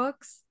Excalibur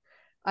books.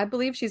 I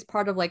believe she's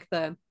part of like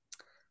the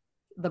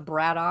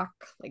Braddock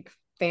like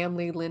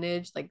family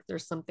lineage. Like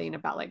there's something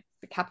about like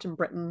the Captain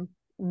Britain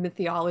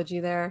mythology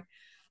there.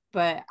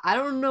 But I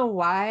don't know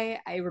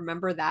why I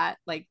remember that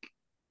like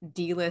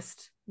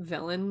D-list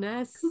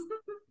villainess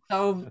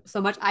so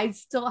much. I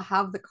still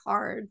have the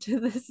card to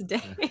this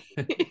day.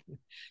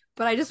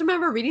 But I just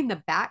remember reading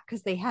the back,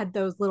 because they had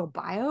those little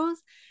bios,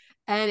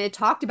 and it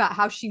talked about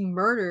how she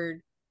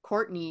murdered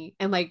Courtney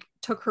and like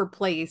took her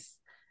place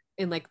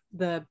in like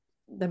the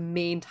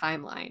main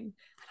timeline. And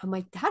I'm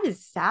like, that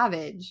is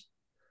savage.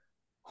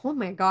 Oh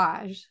my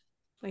gosh.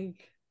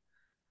 Like,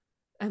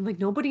 and like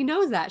nobody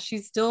knows that.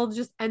 She's still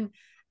just, and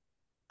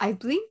I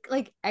think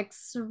like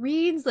X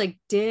Reads like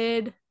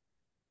did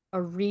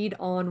a read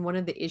on one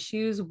of the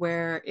issues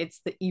where it's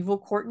the evil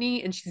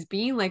Courtney, and she's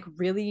being like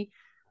really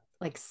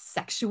like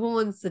sexual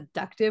and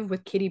seductive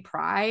with Kitty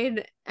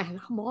Pryde.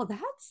 And I'm all,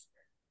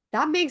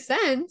 that makes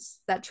sense.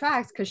 That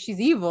tracks, because she's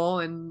evil,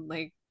 and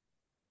like,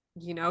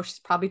 you know, she's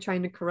probably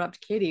trying to corrupt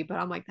Kitty. But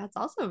I'm like, that's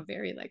also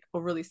very like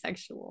overly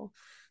sexual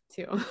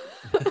too.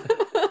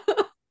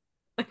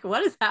 Like,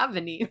 what is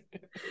happening?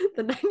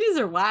 The 90s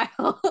are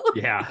wild.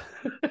 Yeah.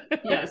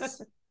 Yes.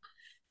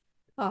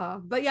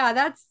 But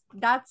yeah,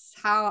 that's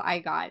how I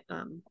got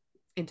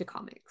into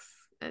comics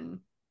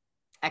and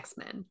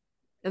X-Men.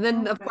 And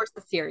then of course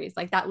the series,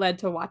 like that led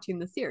to watching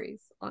the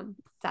series on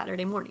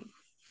Saturday morning.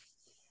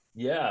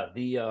 Yeah,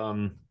 the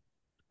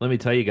let me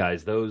tell you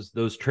guys,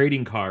 those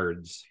trading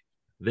cards,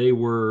 they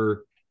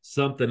were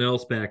something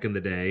else back in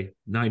the day.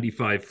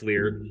 95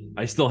 Fleer.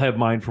 I still have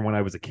mine from when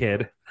I was a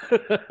kid.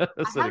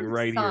 Sitting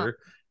right here.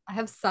 I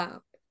have some.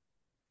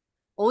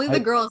 Only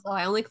the girls, though.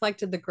 I only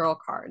collected the girl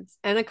cards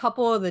and a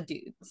couple of the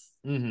dudes.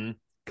 Mm-hmm.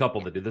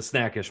 Couple that do the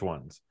snackish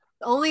ones.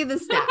 Only the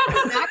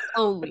snacks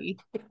only.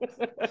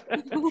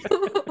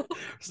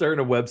 Starting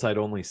a website,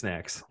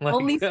 OnlySnacks. Like,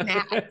 Only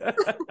snacks.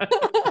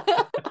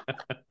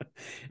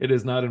 It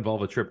does not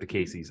involve a trip to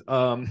Casey's.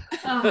 Oh,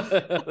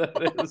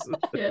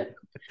 shit.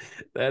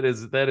 That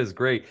is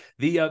great.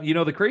 The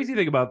the crazy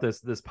thing about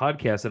this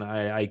podcast, and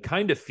I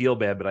kind of feel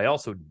bad, but I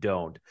also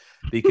don't,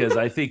 because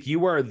I think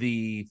you are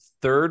the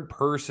third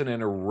person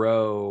in a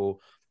row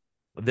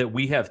that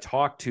we have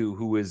talked to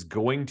who is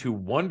going to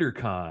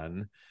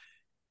WonderCon,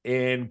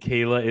 and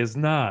Kayla is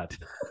not.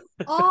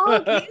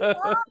 Oh,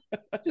 Kayla.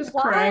 Just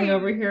Why? crying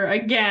over here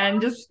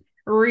again, just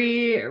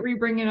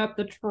bringing up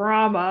the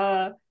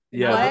trauma.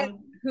 Yeah.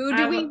 Who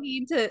do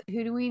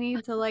we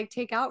need to like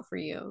take out for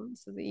you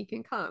so that you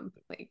can come?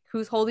 Like,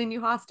 who's holding you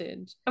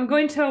hostage? I'm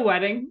going to a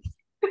wedding.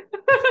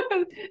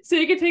 So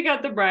you can take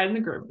out the bride and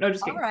the groom. No,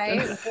 just kidding. All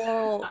right.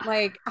 Well,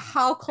 like,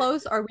 how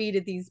close are we to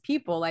these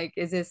people? Like,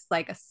 is this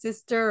like a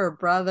sister or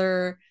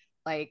brother?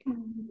 Like,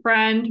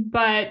 friend,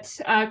 but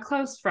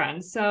close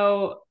friend.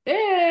 So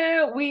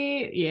it's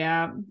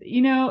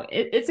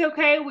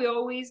okay. We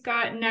always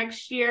got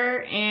next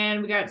year,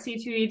 and we got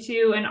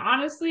C2E2. And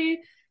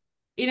honestly,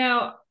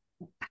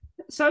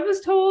 so I was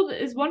told,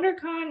 is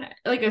WonderCon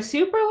like a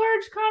super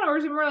large con, or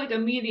is it more like a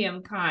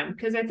medium con?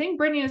 Because I think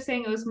Brittany was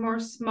saying it was more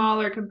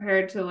smaller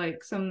compared to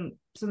like some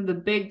of the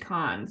big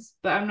cons,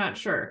 but I'm not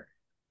sure.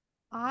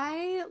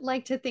 I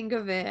like to think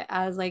of it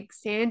as like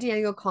San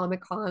Diego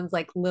Comic-Con's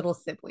like little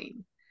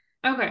sibling.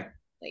 Okay.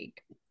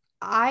 Like,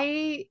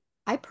 I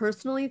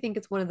personally think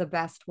it's one of the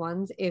best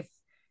ones. If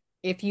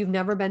you've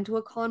never been to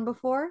a con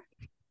before,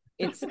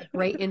 it's a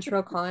great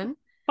intro con.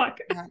 Fuck.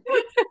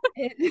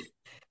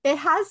 It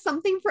has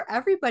something for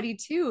everybody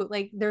too.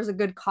 Like, there's a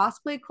good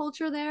cosplay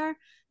culture there.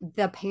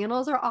 The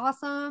panels are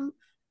awesome.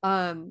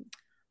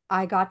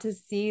 I got to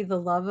see the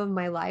love of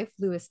my life,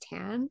 Louis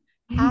Tan,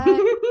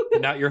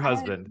 not your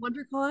husband.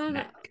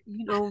 WonderCon,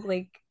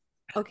 like,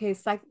 okay,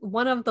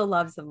 one of the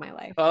loves of my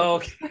life. Oh,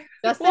 okay.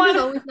 Justin is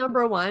always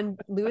number one.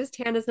 Louis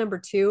Tan is number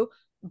two.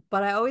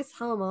 But I always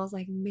tell him, I was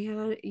like,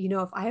 man,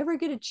 if I ever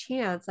get a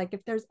chance, like,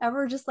 if there's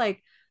ever just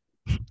like,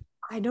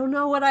 I don't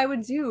know what I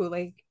would do.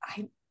 Like,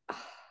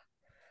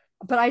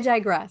 but I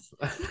digress.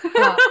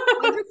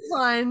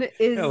 WonderCon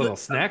is a little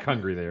snack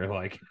hungry there.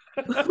 Like,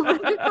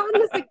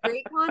 WonderCon is a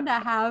great con to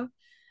have,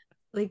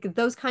 like,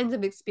 those kinds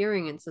of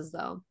experiences,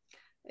 though.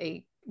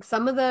 Like,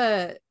 some of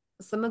the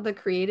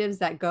creatives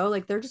that go,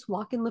 like, they're just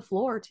walking the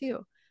floor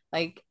too.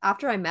 Like,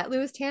 after I met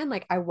Louis Tan,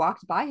 like, I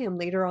walked by him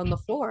later on the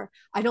floor.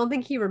 I don't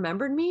think he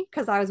remembered me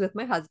because I was with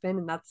my husband,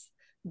 and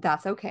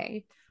that's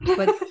okay.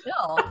 But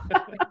still,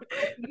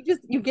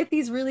 you get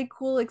these really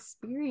cool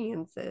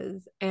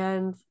experiences.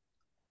 And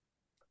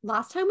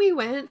last time we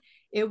went,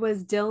 it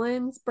was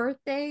Dylan's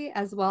birthday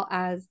as well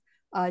as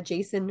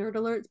Jason Nerd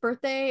Alert's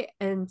birthday.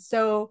 And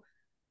so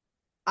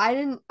I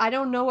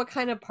don't know what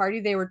kind of party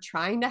they were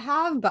trying to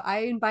have, but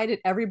I invited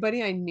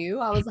everybody I knew.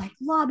 I was like,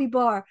 lobby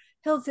bar,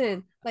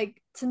 Hilton,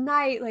 like,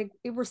 tonight, like,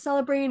 we're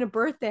celebrating a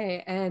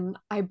birthday. And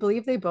I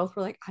believe they both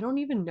were like, I don't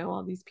even know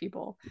all these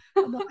people.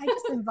 I'm like, I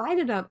just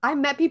invited them. I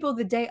met people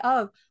the day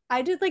of.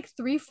 I did like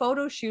 3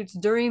 photo shoots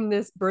during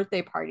this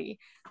birthday party.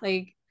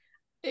 Like,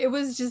 it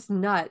was just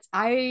nuts.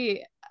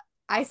 I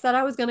said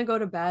I was gonna go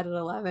to bed at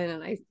 11,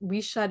 and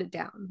we shut it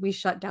down. We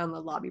shut down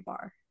the lobby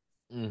bar.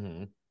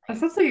 Mm-hmm. That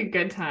sounds like a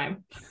good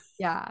time.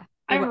 Yeah.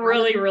 I'm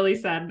really, really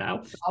sad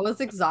now. I was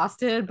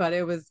exhausted, but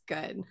it was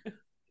good.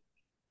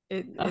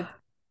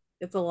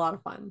 It's a lot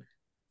of fun.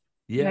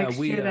 Yeah, next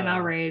year then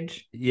I'll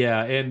rage.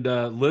 Yeah, and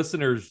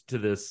listeners to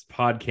this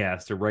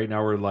podcast are right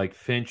now, we're like,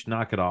 Finch,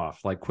 knock it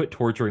off. Like, quit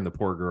torturing the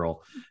poor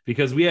girl,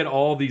 because we had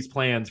all these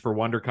plans for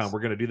WonderCon. We're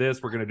gonna do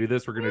this, we're gonna do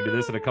this, we're gonna do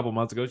this. And a couple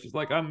months ago, she's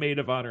like, I'm maid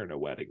of honor in a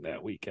wedding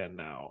that weekend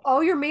now.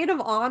 Oh, you're maid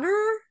of honor?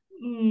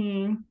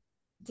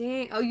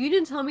 Dang. Oh, you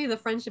didn't tell me the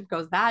friendship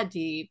goes that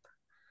deep.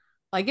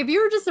 Like, if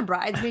you were just a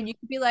bridesmaid, you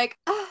could be like,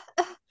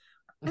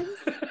 I'm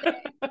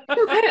sick.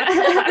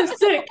 I'm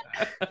sick.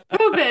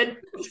 COVID.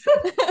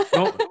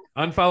 Don't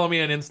unfollow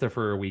me on Insta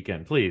for a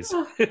weekend, please.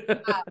 Or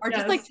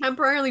just like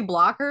temporarily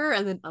block her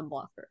and then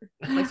unblock her,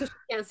 like, so she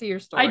can't see your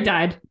story. I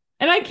died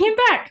and I came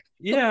back.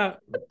 Yeah,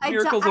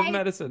 miracles of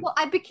medicine. Well,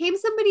 I became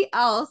somebody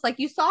else. Like,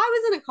 you saw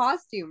I was in a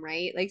costume,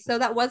 right? Like, so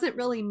that wasn't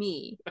really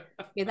me.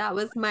 Okay, that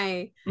was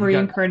my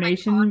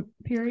reincarnation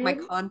period. My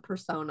con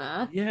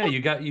persona. Yeah,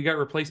 you got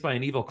replaced by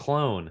an evil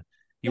clone.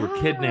 You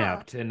were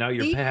kidnapped, and now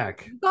you're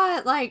back.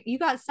 You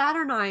got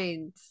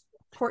Saturnine.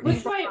 Courtney.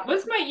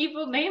 What's my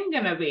evil name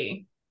gonna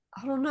be?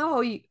 I don't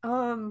know.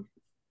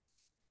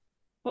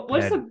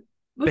 What's the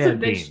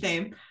bitch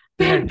name?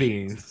 Bad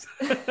beans.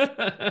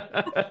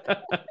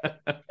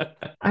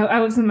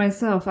 I wasn't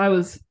myself. I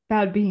was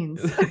Bad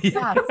Beans.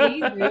 Yeah, see,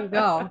 there you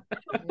go.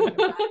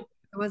 It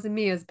wasn't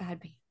me. It was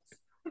Bad Beans.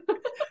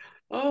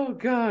 Oh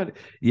God.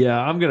 Yeah,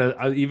 I'm gonna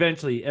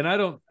eventually, and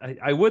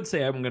I would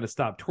say I'm gonna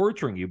stop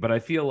torturing you, but I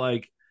feel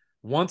like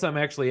once I'm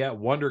actually at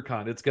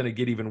WonderCon, it's gonna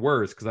get even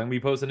worse, because I'm gonna be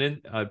posting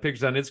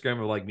pictures on Instagram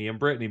of like me and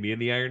Brittany, me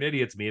and the Iron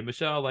Idiots, me and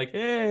Michelle, like,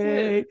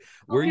 hey,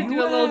 where you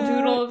do a little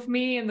doodle of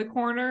me in the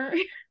corner.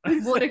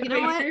 Well, you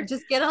know what?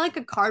 Just get like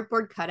a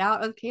cardboard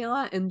cutout of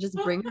Kayla and just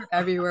bring her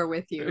everywhere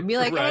with you, and be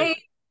like, right.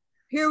 Hey,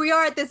 here we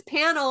are at this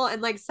panel,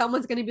 and like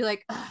someone's gonna be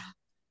like,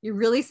 you're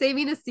really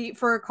saving a seat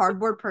for a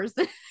cardboard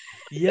person.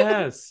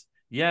 Yes.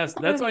 Yes,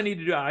 that's what I need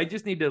to do. I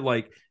just need to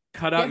like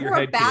cut out Give your her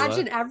head, a badge Kayla.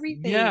 and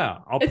everything. Yeah,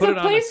 I'll It's put a it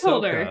on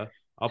placeholder. Ahsoka.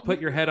 I'll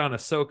put your head on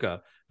Ahsoka,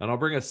 and I'll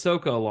bring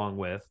Ahsoka along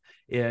with.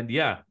 And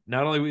yeah,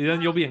 not only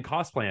then you'll be in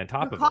cosplay on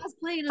top Your of it.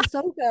 cosplay in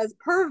Ahsoka is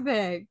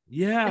perfect. And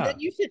Yeah, then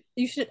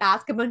you should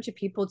ask a bunch of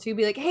people to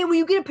be like, hey, will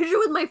you get a picture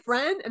with my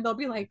friend? And they'll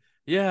be like,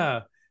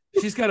 yeah.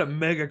 She's got a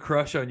mega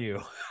crush on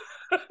you.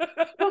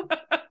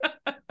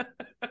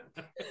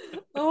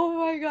 oh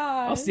my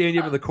god. I'll stand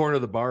you up in the corner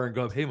of the bar and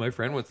go, hey, my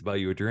friend wants to buy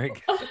you a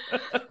drink.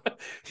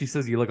 She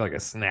says you look like a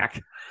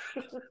snack.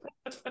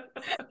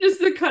 Just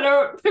the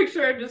cutout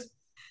picture and just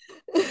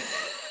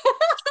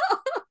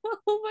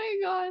oh my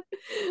god.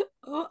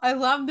 Oh, I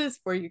love this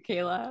for you,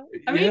 Kayla.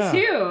 Me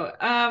too.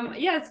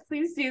 Yes,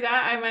 please do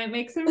that. I might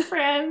make some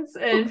friends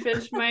and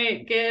Finch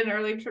might get an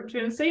early trip to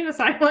an insane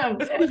asylum.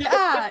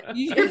 Yeah.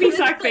 You should be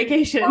sack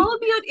vacation. Follow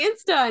me on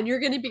Insta and you're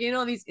gonna be getting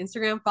all these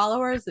Instagram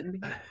followers and be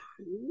like,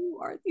 who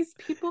are these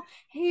people?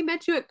 Hey,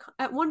 met you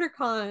at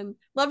WonderCon.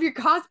 Love your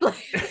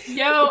cosplay.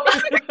 Yo,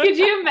 could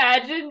you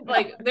imagine?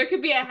 Like, there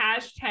could be a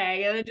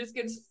hashtag and it just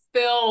gets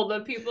filled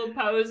of people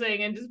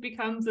posing and just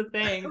becomes a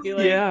thing. Be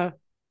like, yeah.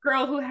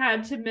 Girl who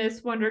had to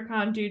miss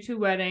WonderCon due to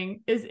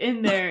wedding is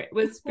in there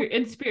with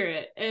in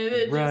spirit, and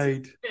it's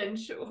right. just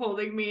Finch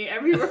holding me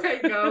everywhere I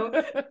go.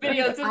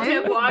 Videos of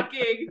him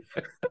walking.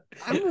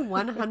 I'm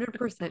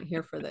 100%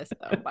 here for this,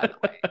 though. By the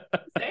way,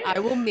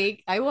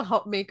 I will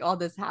help make all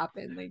this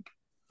happen. Like,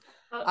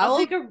 I'll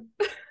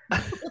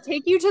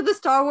take you to the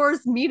Star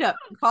Wars meetup,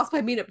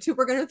 cosplay meetup too.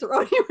 We're gonna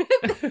throw you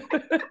in.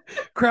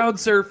 Crowd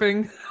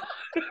surfing.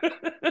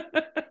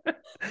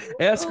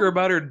 Ask her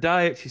about her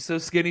diet. She's so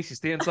skinny, she's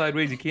standing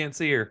sideways. You can't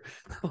see her.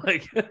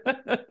 Like,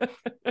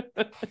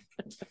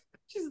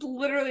 she's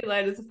literally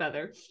light as a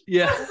feather.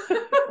 Yeah.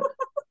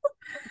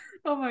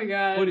 Oh my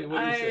god. What do you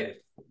say?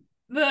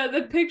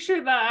 The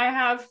picture that I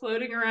have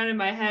floating around in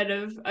my head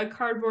of a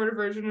cardboard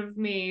version of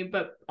me,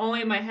 but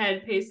only my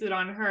head pasted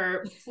on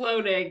her,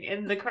 floating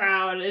in the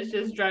crowd is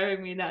just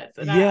driving me nuts.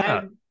 And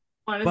I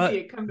want to see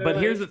it come to life.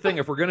 But here's the thing: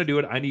 if we're gonna do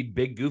it, I need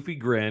big goofy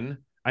grin.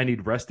 I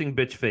need resting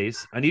bitch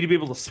face. I need to be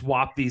able to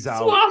swap these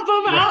out. Swap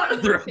them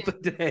out throughout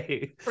the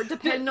day. Or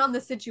depending on the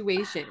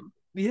situation.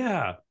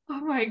 Yeah.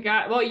 Oh my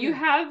god. Well, you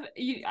have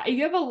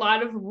a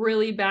lot of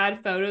really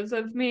bad photos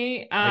of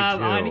me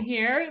on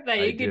here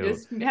that you can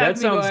just have that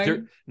me sounds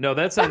going. No,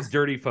 that sounds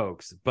dirty,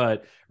 folks.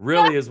 But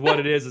really is what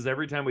it is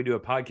every time we do a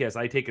podcast,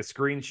 I take a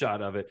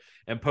screenshot of it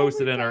and post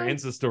it in our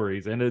Insta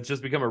stories. And it's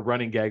just become a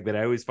running gag that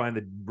I always find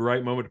the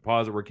right moment to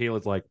pause it where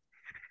Kayla's like,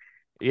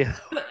 yeah.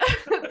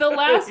 The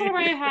last one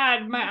I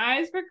had, my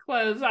eyes were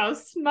closed. I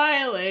was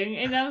smiling,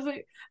 and I was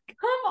like,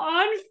 "Come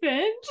on,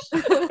 Finch!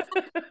 I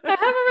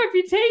have a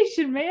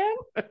reputation, man.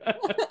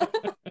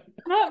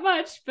 Not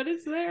much, but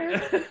it's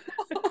there."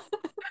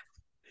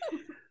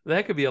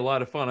 That could be a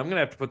lot of fun. I'm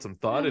gonna have to put some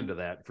thought into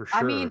that for sure.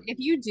 I mean, if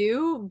you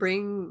do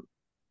bring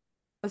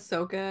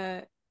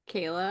Ahsoka,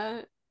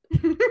 Kayla,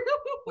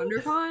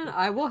 WonderCon,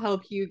 I will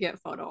help you get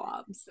photo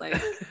ops.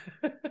 Like,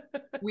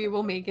 we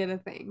will make it a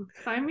thing.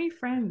 Find me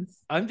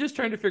friends. I'm just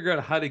trying to figure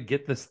out how to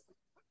get this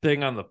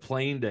thing on the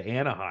plane to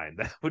Anaheim.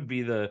 That would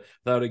be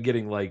without it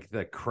getting like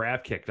the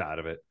crap kicked out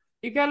of it.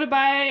 You gotta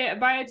buy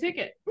a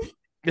ticket.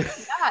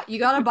 Yeah, you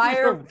gotta buy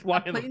her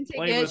plane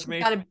ticket. She's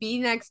gotta be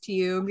next to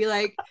you and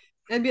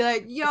be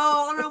like, yo,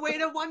 on our way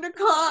to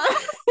WonderCon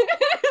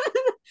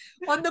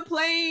on the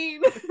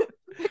plane.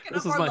 Picking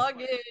up our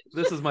luggage.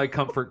 This is my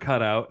comfort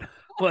cutout.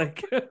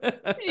 Like,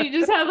 you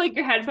just have like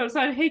your headphones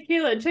on. Hey,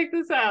 Kayla, check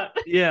this out.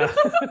 Yeah.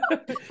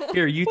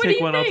 Here, you take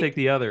one, I'll take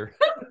the other.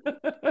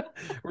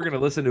 We're gonna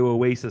listen to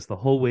Oasis the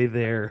whole way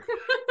there.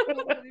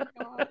 Oh my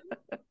god.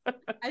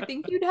 I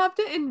think you'd have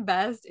to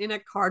invest in a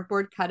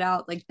cardboard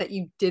cutout like that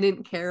you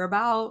didn't care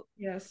about.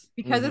 Yes.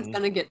 Because it's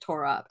gonna get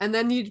tore up. And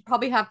then you'd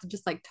probably have to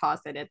just like toss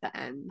it at the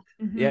end.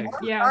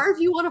 Mm-hmm. Or if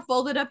you want to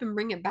fold it up and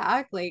bring it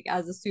back like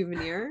as a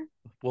souvenir.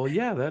 Well,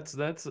 yeah, that's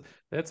my.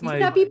 You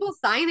can have people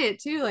sign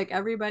it too, like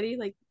everybody,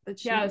 like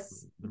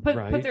yes. Put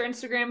their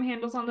Instagram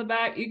handles on the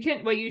back. You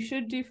can. What you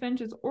should do,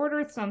 Finch, is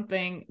order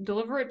something,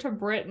 deliver it to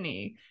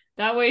Brittany.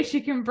 That way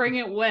she can bring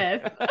it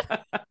with.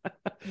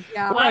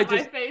 Yeah, my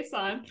face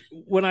on.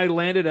 When I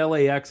land at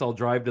LAX, I'll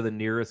drive to the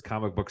nearest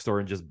comic book store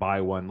and just buy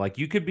one. Like,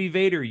 you could be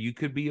Vader, you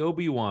could be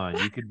Obi-Wan,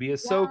 you could be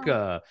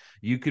Ahsoka,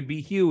 you could be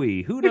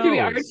Huey. Who knows? You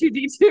could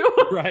be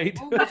R2-D2. Right.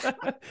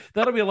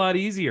 That'll be a lot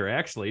easier,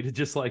 actually, to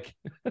just like.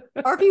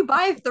 Or if you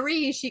buy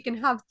 3, she can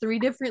have 3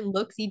 different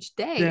looks each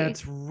day.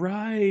 That's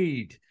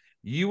right.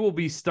 You will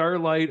be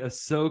Starlight,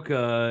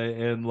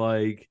 Ahsoka, and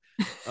like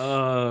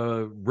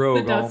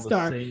Rogue all on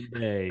the same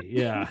day.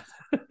 Yeah.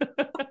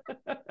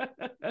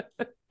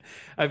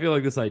 I feel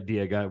like this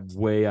idea got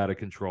way out of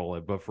control,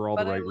 but for all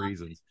the right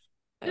reasons.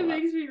 It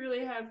makes me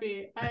really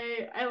happy.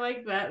 I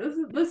like that.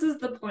 This is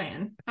the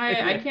plan.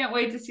 I can't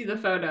wait to see the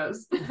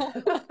photos.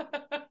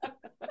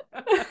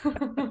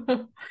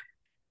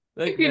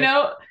 You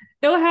know,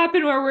 it'll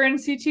happen where we're in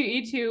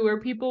C2E2 where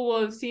people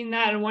will have seen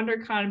that and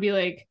WonderCon and be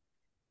like,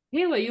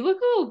 Kayla, you look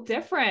a little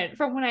different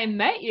from when I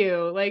met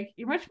you. Like,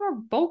 you're much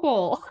more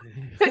vocal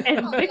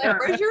and Like, bigger.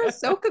 where's your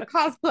Ahsoka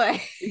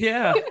cosplay?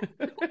 Yeah.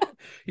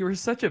 You were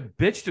such a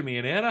bitch to me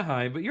in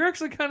Anaheim, but you're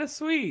actually kind of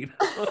sweet.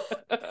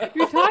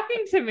 You're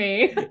talking to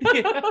me.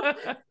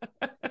 Yeah.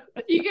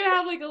 You can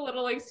have like a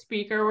little like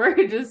speaker where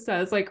it just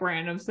says like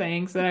random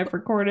sayings that I've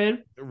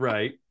recorded.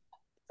 Right.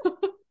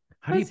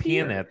 How do you pee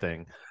in that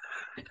thing?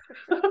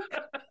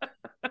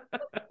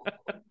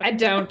 I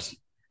don't.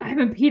 I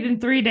haven't peed in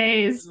 3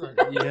 days.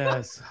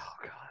 Yes. Oh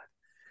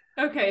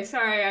God. Okay,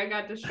 sorry, I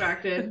got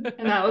distracted.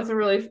 And that was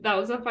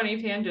a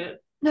funny tangent.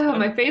 No,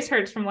 my face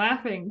hurts from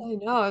laughing.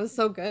 I know, it was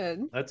so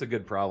good. That's a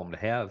good problem to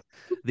have.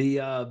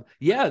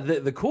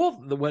 The cool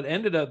what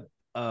ended up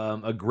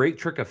a great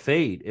trick of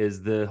fate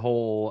is the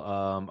whole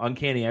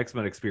Uncanny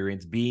X-Men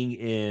experience being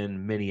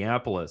in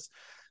Minneapolis,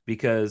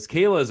 because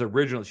Kayla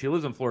is she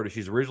lives in Florida.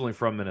 She's originally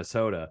from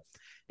Minnesota.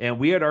 And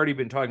we had already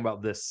been talking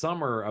about this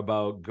summer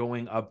about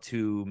going up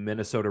to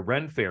Minnesota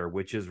Ren Fair,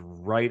 which is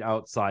right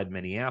outside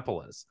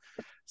Minneapolis.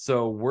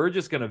 So we're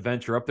just going to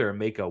venture up there and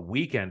make a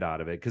weekend out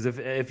of it. Because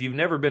if you've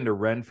never been to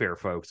Ren Fair,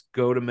 folks,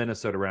 go to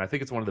Minnesota Ren. I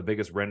think it's one of the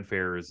biggest Ren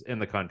fairs in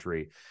the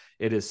country.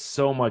 It is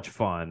so much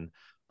fun.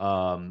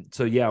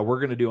 So yeah, we're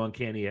going to do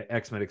Uncanny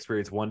X-Men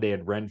Experience one day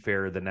and Ren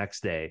Fair the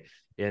next day.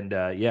 And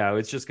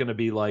it's just going to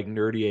be like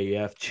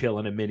nerdy AF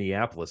chilling in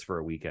Minneapolis for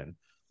a weekend.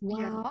 Wow,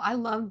 Yeah. I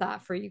love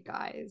that for you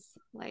guys.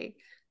 Like,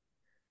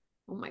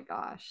 oh my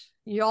gosh,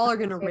 y'all are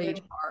gonna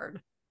rage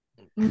hard.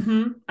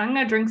 I'm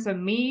gonna drink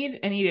some mead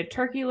and eat a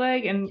turkey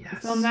leg and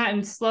film that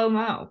in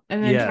slow-mo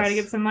and then try to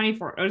get some money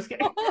for it. I'm just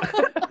kidding.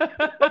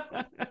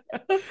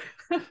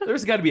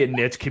 There's got to be a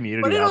niche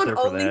community out there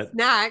for that.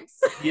 Snacks.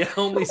 Yeah,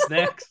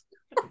 OnlySnacks.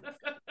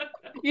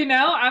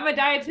 I'm a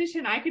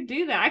dietitian. I could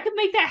do that. I could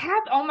make that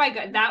happen. Oh my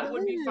God, that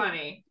would be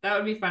funny. That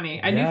would be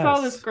funny. I do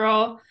follow this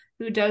girl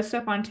who does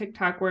stuff on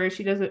TikTok where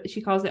she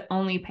calls it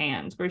Only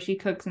Pans, where she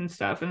cooks and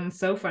stuff, and it's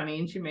so funny,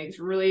 and she makes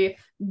really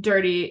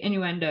dirty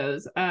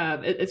innuendos.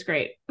 It's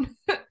great.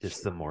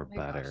 Just the more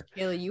better. Gosh,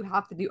 Kayla, you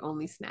have to do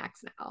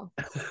OnlySnacks now.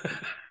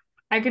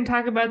 I can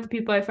talk about the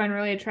people I find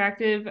really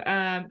attractive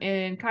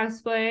in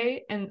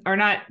cosplay, or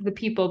not the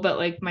people, but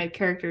like my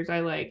characters I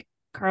like.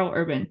 Carl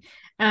Urban.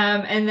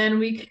 And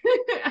then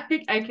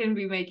I can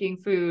be making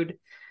food.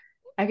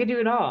 I could do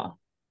it all.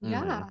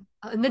 Yeah.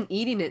 And then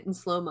eating it in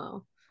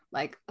slow-mo.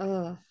 Like,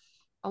 I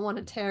want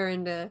to tear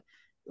into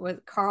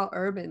with Carl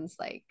Urban's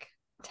like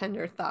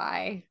tender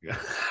thigh.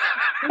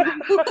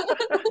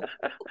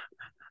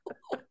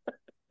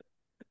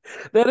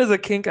 That is a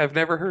kink I've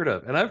never heard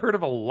of, and I've heard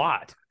of a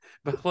lot.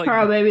 But like,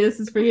 Carl, baby, this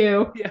is for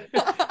you. Yeah,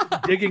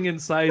 digging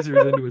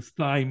incisors into his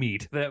thigh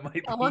meat. That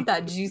might. I want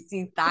that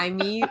juicy thigh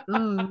meat.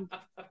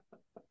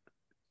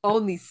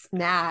 Only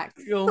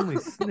snacks. Only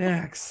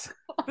snacks.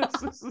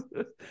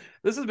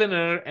 This has been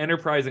an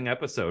enterprising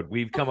episode.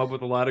 We've come up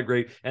with a lot of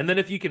great. And then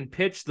if you can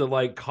pitch the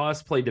like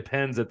cosplay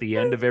depends at the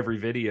end of every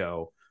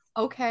video.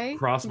 Okay.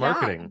 Cross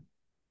marketing. Yeah.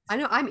 I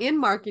know I'm in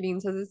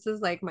marketing, so this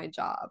is like my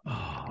job.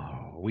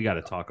 Oh, we got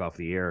to talk off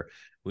the air.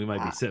 We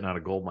might be sitting on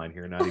a gold mine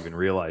here and not even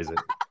realize it.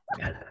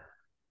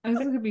 I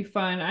think it'd be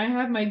fun. I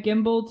have my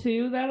gimbal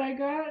too that I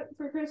got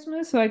for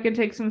Christmas, so I could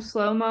take some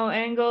slow-mo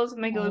angles and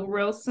make it look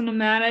real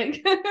cinematic.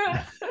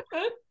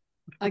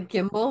 A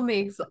gimbal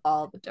makes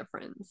all the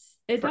difference.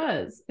 It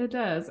does.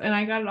 And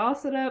I got it all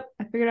set up.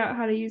 I figured out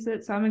how to use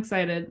it, so I'm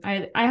excited.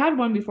 I had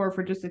one before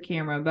for just a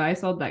camera, but I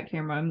sold that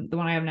camera. The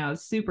one I have now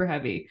is super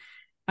heavy.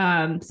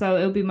 So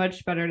it'll be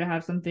much better to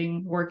have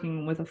something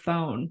working with a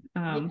phone.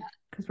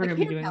 Because we're gonna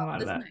be doing a lot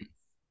of that. Nice.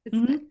 It's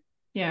nice.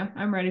 Yeah,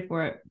 I'm ready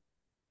for it.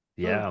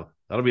 Yeah,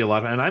 that'll be a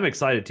lot. And I'm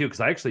excited too, because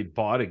I actually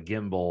bought a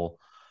gimbal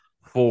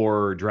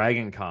for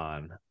Dragon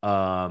Con.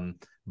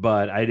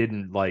 But I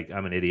didn't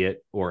I'm an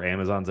idiot, or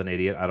Amazon's an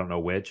idiot. I don't know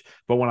which.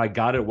 But when I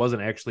got it, it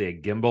wasn't actually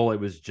a gimbal. It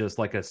was just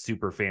like a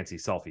super fancy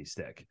selfie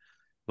stick.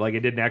 Like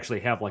it didn't actually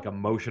have like a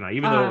motion on,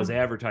 even though it was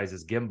advertised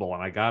as gimbal.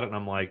 And I got it and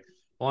I'm like,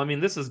 well, I mean,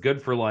 this is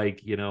good for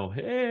like,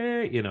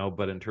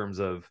 but in terms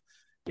of,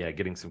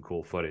 getting some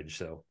cool footage.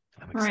 So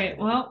I'm excited.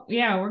 All right. Well,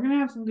 yeah, we're going to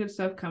have some good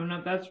stuff coming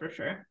up. That's for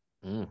sure.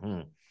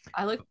 Mm-hmm.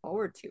 I look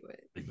forward to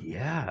it.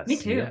 Yes. Me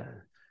too.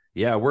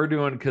 Yeah, we're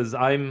doing, because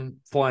I'm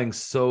flying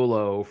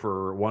solo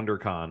for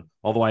WonderCon,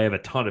 although I have a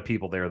ton of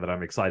people there that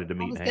I'm excited to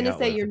meet. I was going to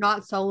say, you're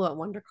not solo at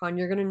WonderCon.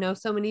 You're going to know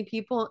so many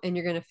people and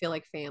you're going to feel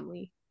like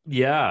family.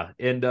 Yeah.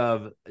 And,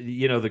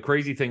 the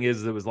crazy thing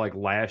is, it was like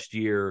last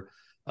year,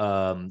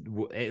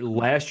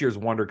 last year's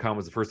WonderCon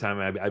was the first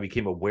time I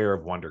became aware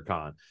of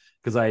WonderCon,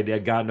 because I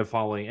had gotten to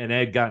following and I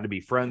had gotten to be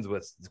friends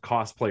with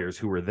cosplayers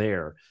who were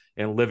there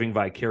and living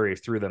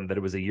vicarious through them, that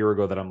it was a year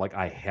ago that I'm like,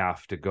 I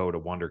have to go to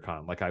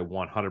WonderCon. Like I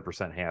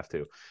 100% have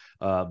to.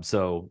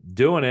 So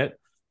doing it,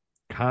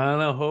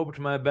 kind of hoped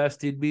my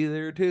bestie'd be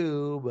there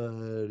too,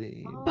 but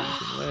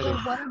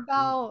what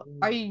about,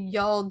 are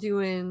y'all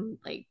doing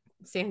like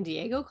San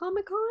Diego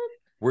Comic-Con?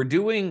 We're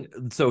doing,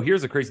 so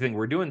here's the crazy thing.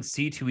 We're doing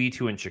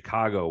C2E2 in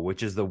Chicago,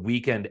 which is the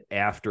weekend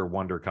after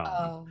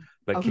WonderCon.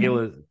 But okay.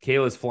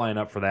 Kayla's flying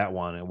up for that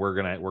one, and we're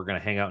gonna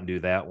hang out and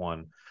do that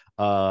one.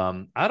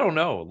 I don't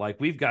know. Like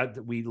we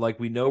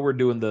know we're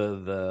doing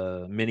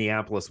the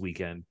Minneapolis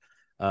weekend.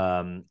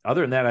 Other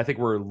than that, I think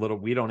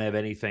we don't have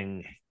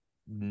anything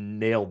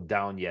nailed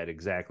down yet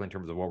exactly in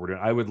terms of what we're doing.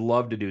 I would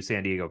love to do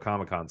San Diego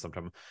Comic-Con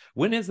sometime.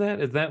 When is that?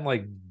 Is that in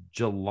like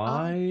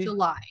July?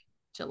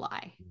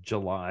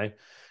 July.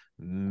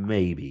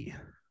 Maybe.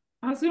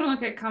 I was gonna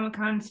look at Comic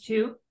Cons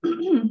too.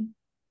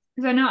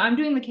 Because I know I'm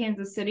doing the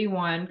Kansas City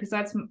one because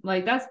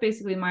that's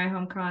basically my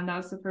home con. That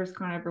was the first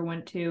con I ever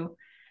went to.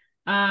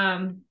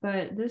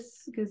 But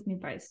this gives me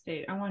by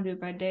state. I want to do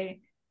it by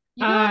day.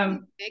 You know,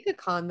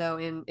 MegaCon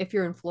though, if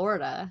you're in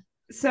Florida.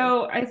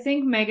 So I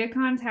think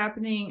MegaCon's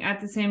happening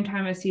at the same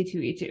time as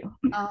C2E2.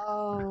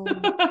 Oh,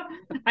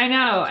 I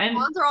know. And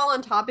cons are all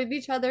on top of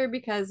each other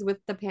because with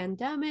the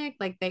pandemic,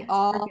 like they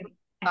all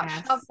got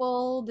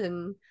shuffled,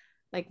 and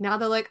like now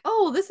they're like,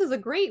 oh, this is a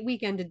great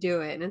weekend to do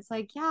it. And it's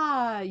like,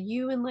 yeah,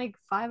 you and like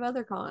 5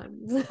 other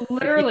cons.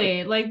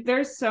 Literally, like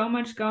there's so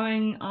much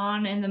going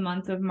on in the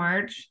month of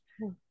March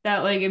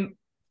that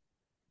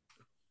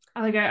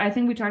I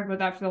think we talked about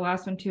that for the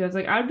last one too. I was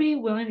like, I'd be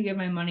willing to give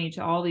my money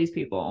to all these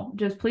people.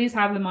 Just please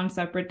have them on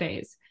separate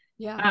days.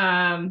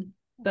 Yeah.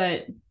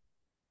 But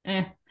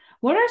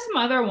what are some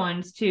other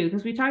ones too?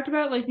 Because we talked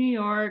about like New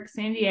York,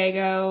 San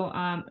Diego,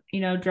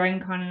 Dragon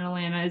Con in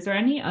Atlanta. Is there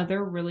any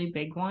other really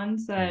big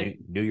ones that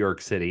New York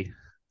City?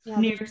 Yeah,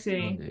 New York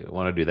City. I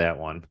want to do that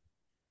one.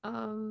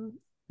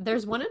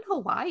 There's one in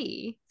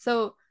Hawaii.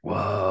 So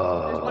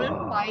whoa. There's one in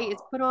Hawaii.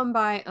 It's put on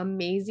by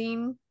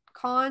Amazing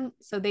Con.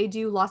 So they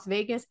do Las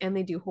Vegas and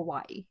they do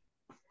Hawaii.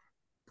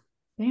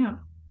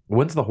 Damn.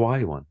 When's the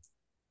Hawaii one?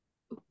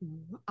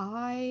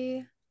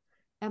 I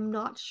am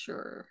not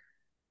sure.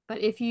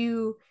 But if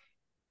you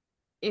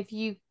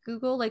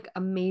Google like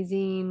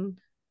amazing,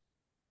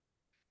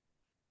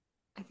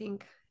 I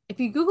think if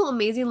you Google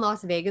Amazing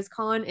Las Vegas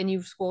Con and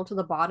you scroll to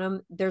the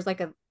bottom, there's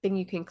like a thing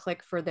you can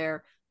click for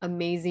their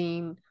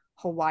Amazing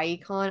Hawaii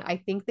Con. I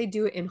think they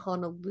do it in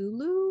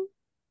Honolulu.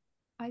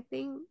 I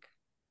think.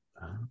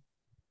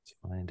 Let's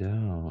find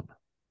out.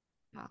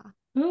 Yeah.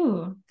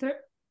 Ooh,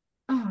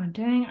 oh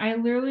dang! I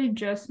literally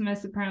just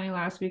missed. Apparently,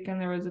 last weekend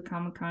there was a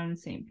Comic-Con in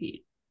St.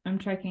 Pete. I'm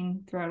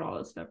checking throughout all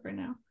this stuff right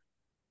now.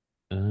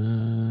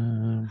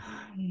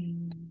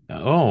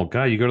 Oh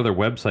god, you go to their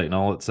website and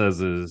all it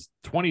says is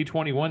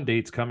 2021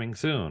 dates coming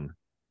soon.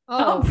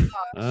 Oh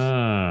gosh.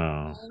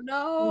 Oh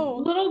no.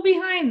 A little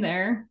behind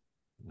there.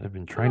 I've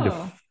been trying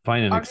to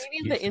find an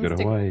excuse to go to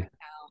Hawaii. Account,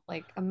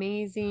 like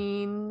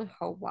Amazing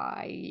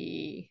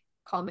Hawaii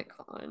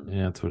Comic-Con.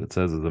 Yeah, that's what it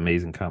says is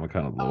Amazing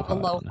Comic-Con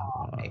Aloha.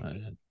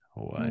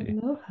 Hawaii.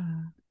 Aloha.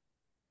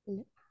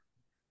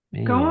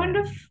 Man.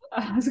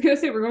 I was gonna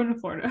say we're going to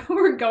Florida.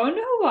 We're going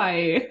to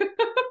Hawaii.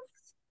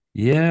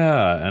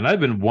 Yeah, and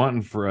I've been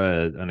wanting for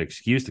an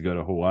excuse to go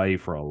to Hawaii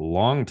for a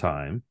long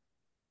time.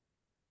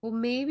 Well,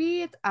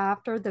 maybe it's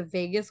after the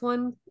Vegas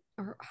one,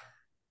 or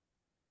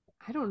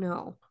I don't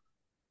know.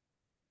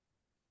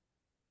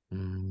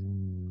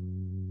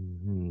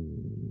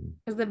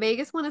 Because the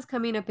Vegas one is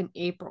coming up in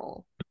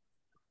April.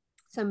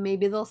 So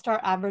maybe they'll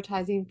start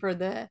advertising for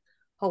the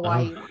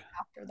Hawaii one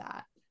after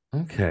that.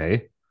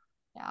 Okay.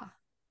 Yeah.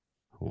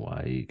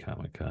 Hawaii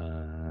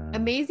Comic-Con.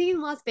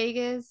 Amazing Las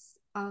Vegas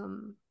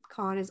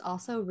con is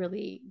also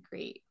really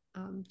great.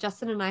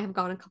 Justin and I have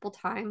gone a couple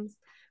times.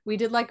 We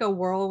did like a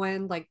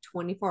whirlwind, like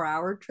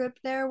 24-hour trip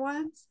there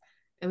once,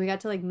 and we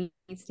got to like meet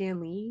Stan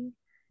Lee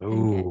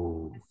and get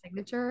his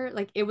signature.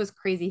 Like it was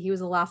crazy. He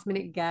was a last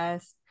minute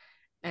guest,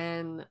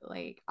 and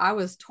like I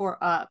was tore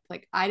up.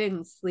 Like I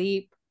didn't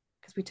sleep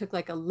because we took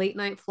like a late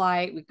night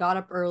flight. We got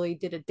up early,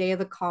 did a day of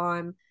the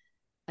con,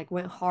 like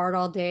went hard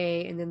all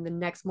day, and then the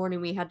next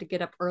morning we had to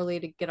get up early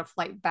to get a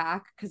flight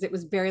back because it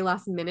was very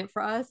last minute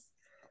for us.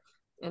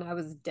 And I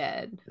was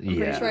dead. I'm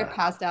pretty sure I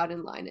passed out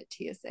in line at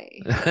TSA.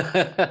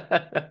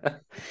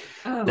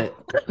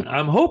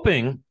 I'm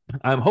hoping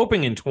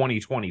in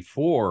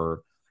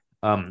 2024,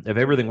 if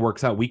everything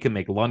works out, we can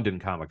make London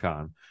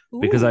Comic-Con,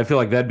 because I feel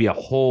like that'd be a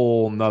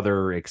whole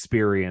nother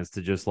experience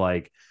to just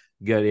like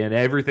get in.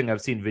 Everything I've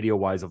seen video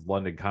wise of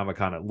London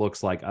Comic-Con, it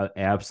looks like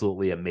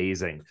absolutely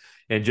amazing.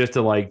 And just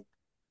to like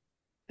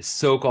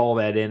soak all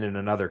that in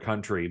another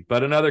country,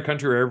 but another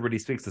country where everybody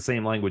speaks the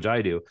same language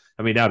I do.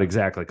 I mean, not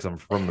exactly because I'm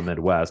from the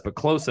Midwest, but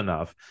close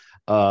enough.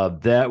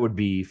 That would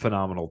be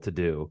phenomenal to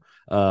do.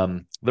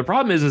 The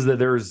problem is that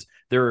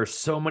there are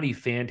so many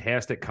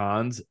fantastic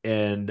cons,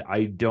 and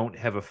I don't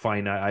have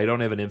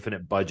an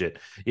infinite budget.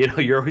 You know,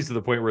 you're always to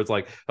the point where it's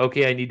like,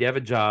 okay, I need to have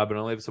a job and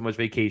I only have so much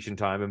vacation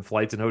time, and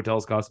flights and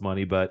hotels cost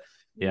money. But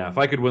yeah, if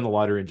I could win the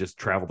lottery and just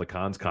travel to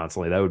cons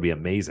constantly, that would be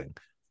amazing.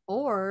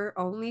 Or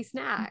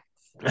OnlySnacks.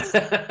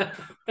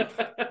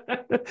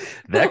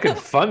 That could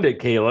fund it,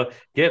 Kayla.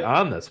 Get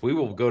on this. We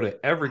will go to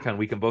every con.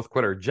 We can both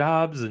quit our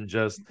jobs and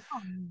just.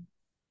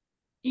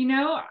 You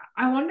know,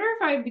 I wonder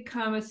if I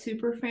become a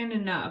super fan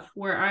enough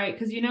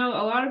because a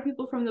lot of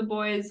people from the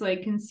boys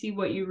like can see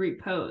what you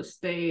repost.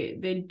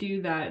 They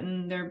do that,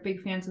 and they're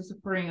big fans of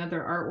supporting other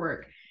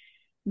artwork.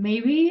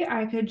 Maybe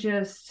I could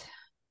just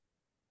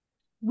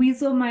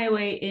weasel my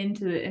way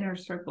into the inner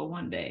circle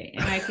one day,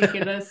 and I could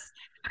get us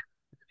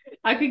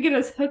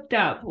hooked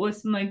up with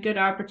some like good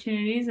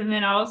opportunities, and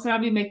then also I'll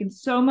be making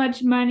so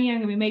much money. I'm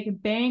gonna be making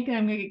bank, and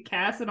I'm gonna get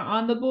casted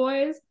on The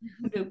Boys.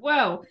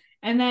 Whoa!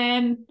 And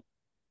then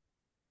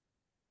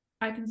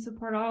I can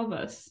support all of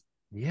us.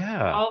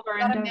 Yeah. All of our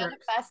Gotta endeavors.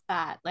 manifest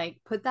that. Like,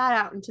 put that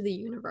out into the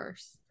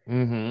universe.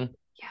 Mm-hmm. If you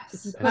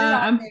Yes. put it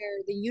out there,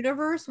 the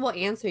universe will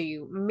answer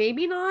you.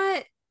 Maybe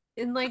not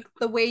in like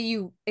the way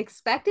you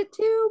expect it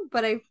to,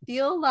 but I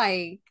feel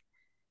like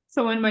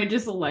someone might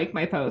just like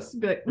my post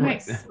and be like,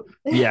 nice.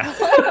 Yeah.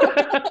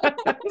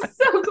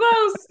 So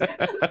close.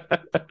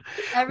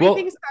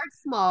 everything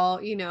starts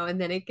small, you know, and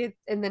then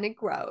it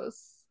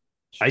grows.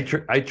 I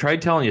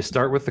tried telling you,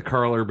 start with the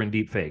Carl Urban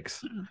deep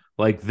fakes.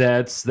 Like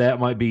that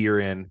might be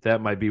your end.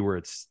 That might be where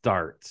it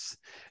starts,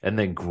 and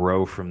then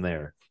grow from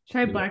there.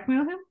 Should I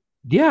blackmail him?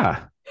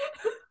 Yeah.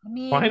 I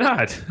mean, why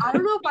not? I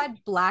don't know if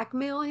I'd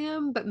blackmail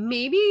him, but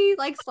maybe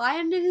like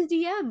slide into his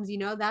DMs, you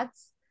know,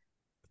 that's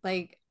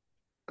like,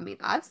 I mean,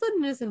 I've slid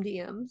into some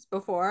DMs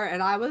before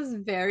and I was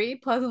very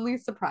pleasantly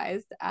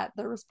surprised at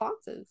the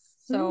responses.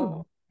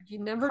 So you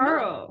never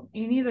Carl,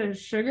 you need a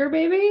sugar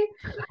baby?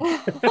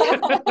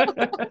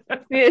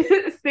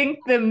 Sink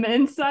the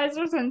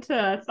incisors into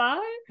a thigh?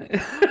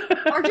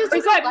 Or just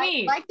is that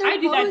me? Like I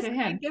do that to I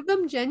him. give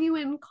them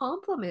genuine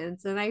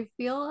compliments, and I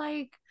feel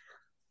like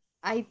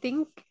I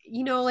think,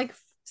 you know, like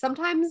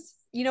sometimes,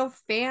 you know,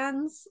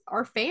 fans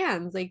are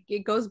fans. Like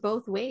it goes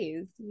both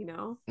ways, you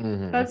know?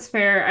 Mm-hmm. That's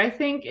fair. I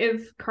think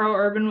if Carl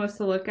Urban was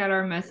to look at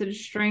our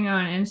message string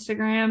on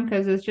Instagram,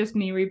 because it's just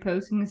me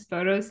reposting his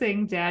photos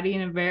saying daddy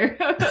in a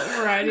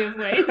variety of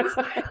ways,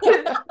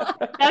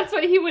 that's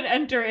what he would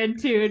enter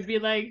into and be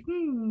like,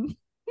 It's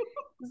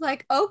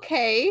like,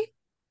 okay,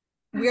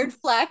 weird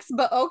flex,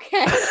 but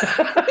okay.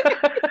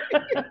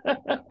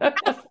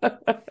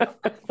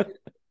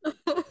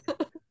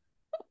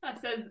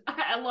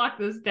 I locked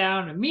this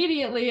down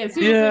immediately as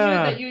soon as I knew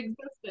that you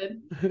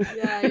existed.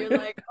 Yeah, you're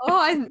like,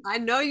 oh, I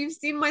know you've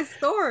seen my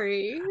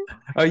story.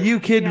 Are you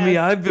kidding me?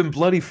 I've been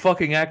bloody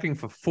fucking acting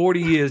for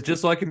 40 years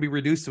just so I can be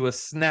reduced to a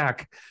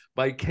snack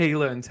by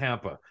Kayla in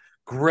Tampa.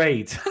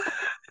 Great.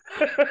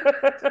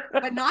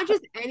 But not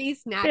just any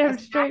snack, a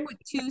snack with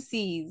 2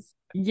 C's.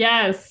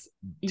 Yes.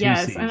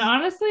 Yes. C's. And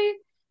honestly,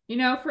 you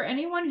know, for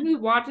anyone who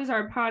watches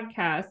our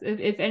podcast,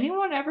 if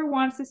anyone ever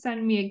wants to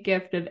send me a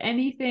gift of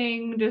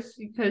anything just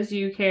because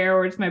you care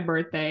or it's my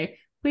birthday,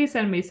 please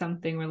send me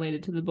something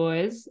related to The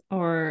Boys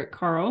or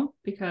Carl,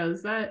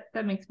 because that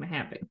makes me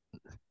happy.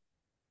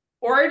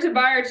 Or to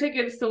buy our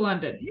tickets to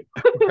London.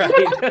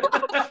 Right.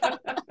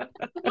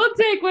 We'll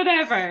take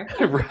whatever.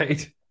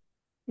 Right.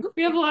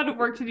 We have a lot of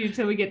work to do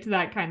till we get to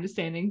that kind of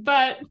standing,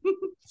 but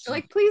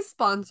like, please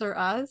sponsor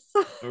us.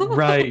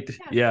 Right. Yes,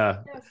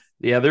 yeah. yes.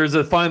 Yeah, there's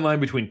a fine line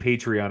between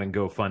Patreon and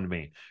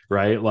GoFundMe,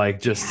 right?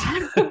 Like just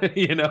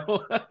you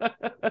know.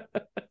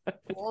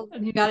 Well,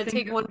 you got to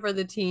take one for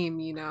the team,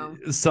 you know.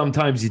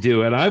 Sometimes you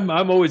do, and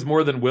I'm always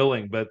more than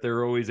willing, but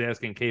they're always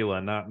asking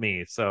Kayla, not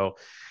me. So,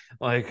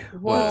 like,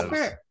 well,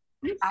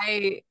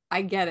 I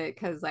get it,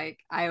 because like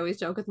I always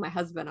joke with my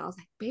husband. I was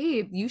like,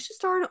 babe, you should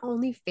start an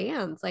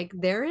OnlyFans. Like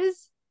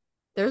there's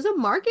a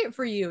market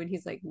for you, and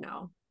he's like,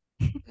 no,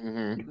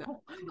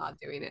 no, I'm not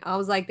doing it. I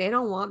was like, they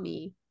don't want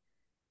me.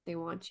 They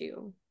want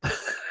you.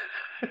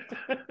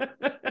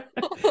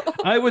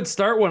 I would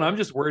start one. I'm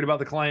just worried about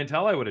the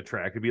clientele I would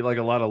attract. It'd be like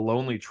a lot of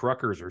lonely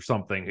truckers or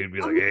something who'd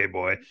be like, "Hey,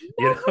 boy,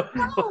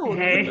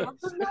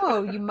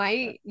 no, you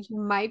might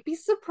be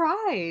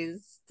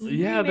surprised."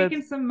 Yeah,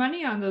 making some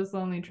money on those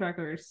lonely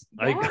truckers.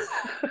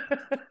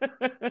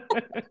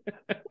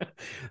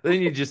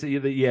 Then you just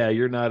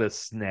you're not a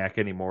snack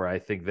anymore. I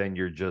think then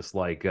you're just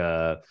like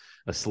a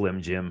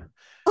Slim Jim.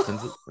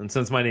 And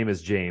since my name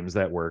is James,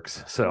 that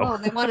works. So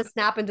they want to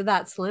snap into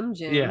that Slim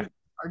Jim, yeah,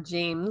 or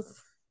James.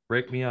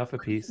 Break me off a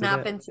piece.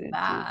 Snap into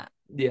that.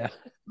 Yeah.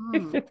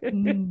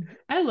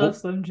 I love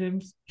Slim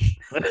Jims.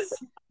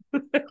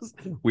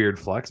 Weird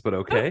flex, but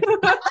okay.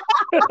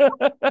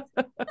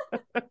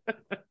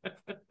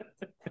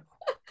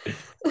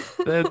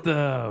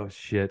 Oh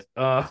shit.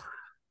 Yeah,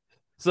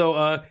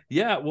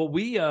 well,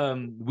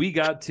 we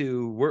got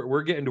to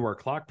we're getting to our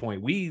clock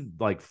point. We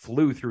like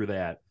flew through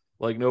that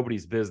like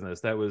nobody's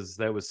business. That was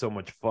so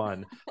much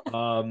fun.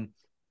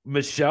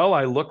 Michelle,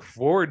 I look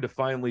forward to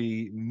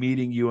finally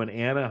meeting you in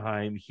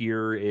Anaheim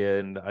here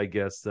in, I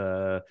guess,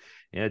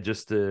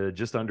 just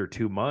under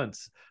 2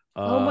 months.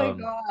 Oh my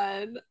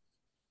God.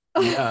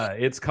 Yeah,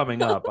 it's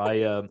coming up.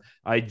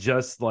 I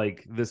just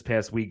like this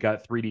past week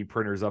got 3D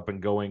printers up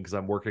and going because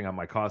I'm working on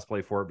my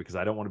cosplay for it, because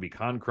I don't want to be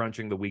con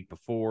crunching the week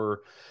before.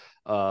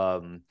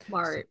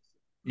 Smart.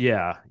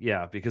 Yeah,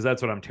 because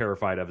that's what I'm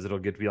terrified of, is it'll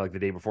get to be like the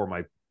day before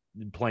my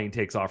plane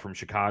takes off from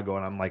Chicago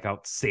and I'm like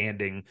out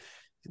sanding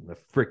in the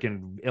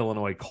freaking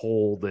Illinois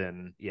cold,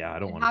 and yeah, I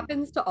don't want. It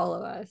happens to all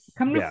of us.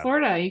 Come to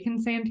Florida, you can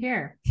sand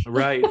here.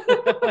 Right.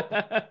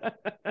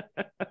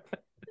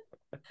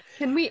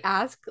 Can we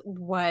ask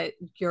what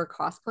you're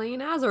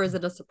cosplaying as, or is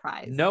it a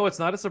surprise? No, it's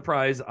not a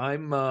surprise.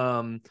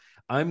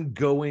 I'm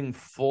going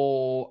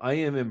full. I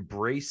am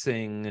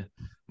embracing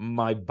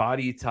my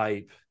body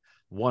type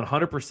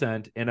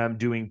 100%, and I'm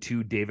doing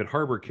 2 David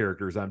Harbour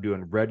characters. I'm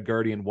doing Red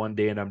Guardian one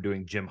day, and I'm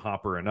doing Jim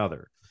Hopper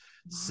another.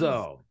 Nice.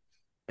 So,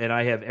 and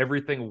I have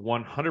everything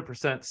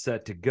 100%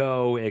 set to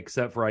go,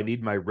 except for I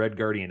need my Red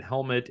Guardian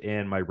helmet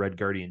and my Red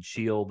Guardian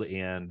shield.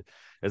 And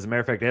as a matter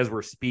of fact, as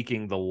we're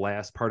speaking, the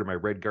last part of my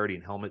Red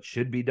Guardian helmet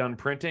should be done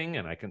printing,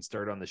 and I can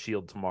start on the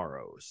shield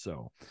tomorrow.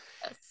 So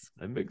yes.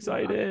 I'm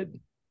excited.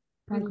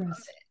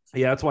 Progress.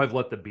 Yeah, that's why I've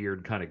let the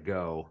beard kind of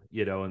go,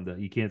 and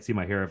you can't see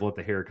my hair. I've let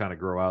the hair kind of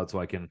grow out so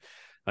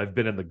I've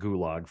been in the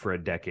gulag for a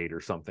decade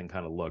or something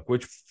kind of look,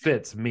 which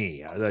fits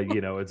me.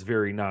 It's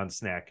very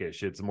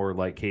non-snackish. It's more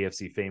like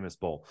KFC Famous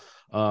Bowl.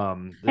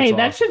 Hey,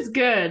 that shit's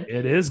good.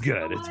 It is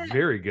good. It's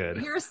very good.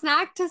 You're a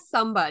snack to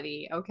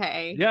somebody,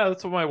 okay? Yeah,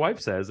 that's what my wife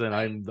says, and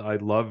I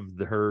love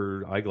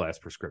her eyeglass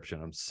prescription.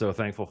 I'm so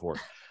thankful for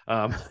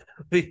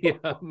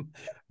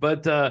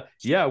it.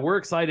 Yeah, we're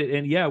excited,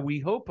 and yeah, we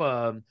hope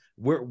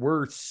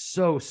we're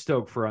so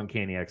stoked for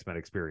Uncanny X-Men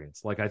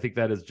Experience. Like, I think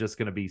that is just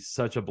going to be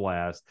such a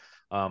blast.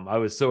 I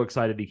was so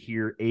excited to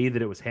hear A,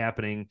 that it was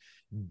happening,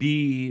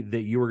 B,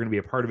 that you were going to be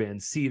a part of it,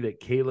 and C, that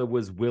Kayla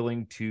was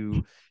willing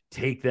to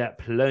take that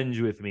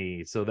plunge with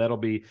me. So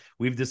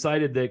we've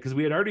decided that, because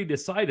we had already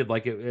decided,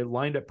 like it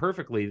lined up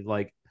perfectly.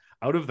 Like,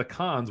 out of the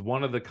cons,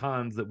 one of the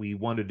cons that we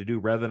wanted to do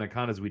rather than a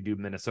con is we do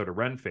Minnesota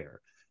Ren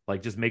Fair.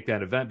 Like, just make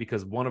that event,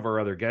 because one of our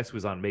other guests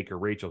was on Maker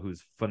Rachel,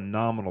 who's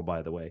phenomenal,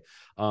 by the way,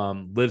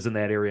 lives in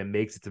that area and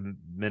makes it to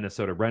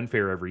Minnesota Ren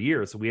Fair every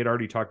year. So we had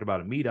already talked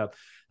about a meetup,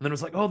 and then it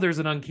was like, oh, there's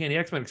an Uncanny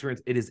X-Men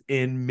Experience. It is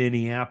in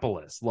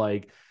Minneapolis.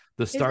 Like,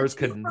 the stars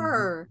could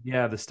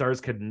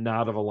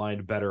not have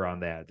aligned better on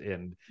that.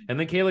 And then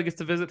Kayla gets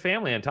to visit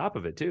family on top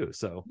of it too.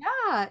 So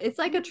yeah, it's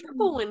like a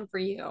triple win for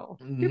you.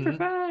 Super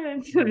fun.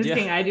 I'm just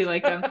kidding. I do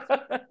like them.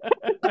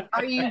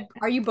 Are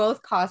you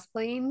both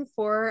cosplaying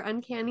for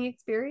Uncanny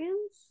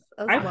Experience?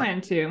 I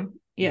plan to.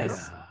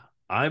 Yes. Yeah.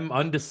 I'm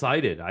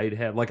undecided.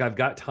 I've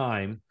got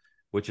time,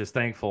 which is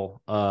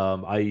thankful.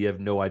 I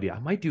have no idea. I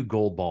might do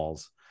gold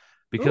balls,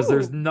 because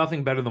there's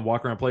nothing better than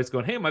walking around a place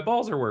going, hey, my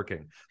balls are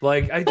working.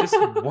 Like, I just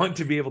want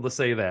to be able to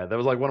say that. That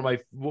was like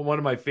one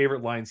of my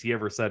favorite lines he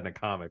ever said in a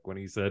comic, when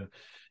he said,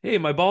 hey,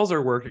 my balls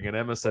are working, and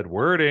Emma said,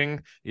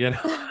 wording, Maybe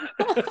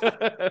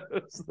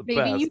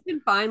best. You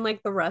can find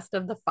like the rest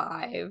of the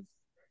 5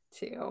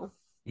 too.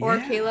 Yeah. Or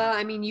Kayla,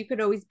 I mean, you could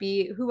always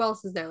be, who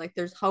else is there? Like,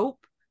 there's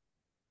Hope,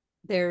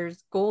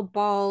 there's Gold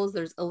Balls,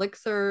 there's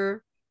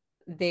Elixir,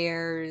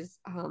 there's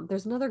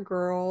another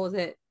girl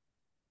that,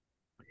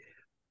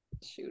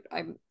 shoot,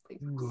 I'm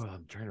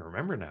trying to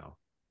remember now.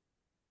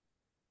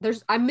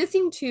 I'm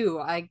missing 2.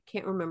 I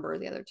can't remember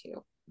the other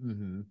 2.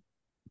 Mm-hmm.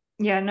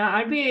 Yeah, no,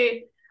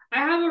 I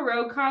have a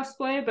Rogue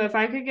cosplay, but if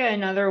I could get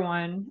another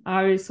one,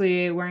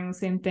 obviously wearing the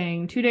same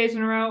thing 2 days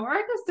in a row, or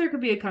I guess there could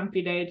be a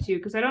comfy day too,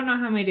 because I don't know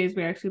how many days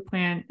we actually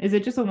plan. Is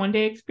it just a 1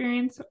 day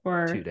experience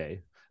or 2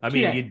 day? I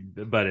mean,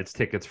 but it's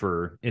tickets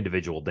for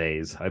individual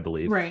days, I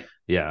believe. Right.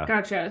 Yeah.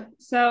 Gotcha.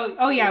 So,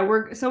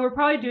 we're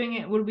probably doing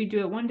it. Would we do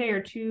it 1 day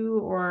or 2,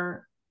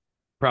 or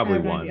probably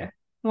 1? Idea.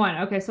 1.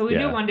 Okay, so we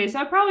do it 1 day. So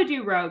I'll probably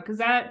do Rogue,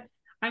 because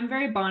I'm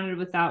very bonded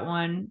with that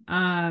one.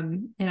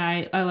 And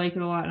I like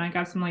it a lot. And I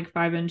got some like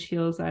 5-inch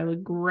heels that I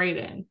look great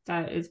in.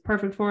 That is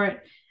perfect for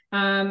it.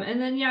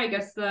 And then I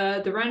guess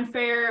the Ren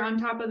Fair on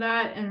top of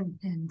that,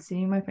 and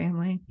seeing my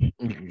family.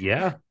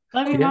 Yeah.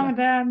 Love you, Mom and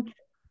Dad.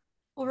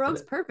 Well,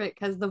 Rogue's perfect,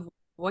 because the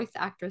voice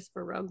actress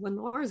for Rogue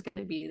Lenore is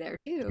going to be there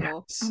too.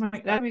 Yes. Oh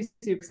my, that'd be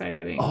super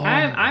exciting.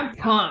 I'm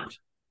pumped.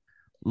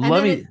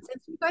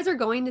 Since you guys are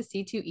going to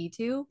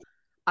C2E2,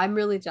 I'm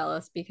really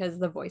jealous, because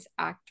the voice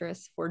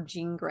actress for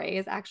Jean Grey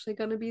is actually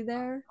going to be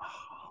there.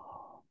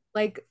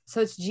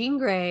 So it's Jean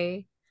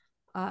Grey,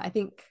 I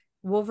think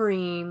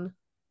Wolverine,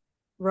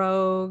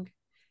 Rogue,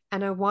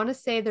 and I want to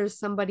say there's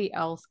somebody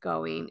else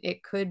going.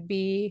 It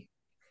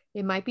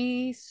might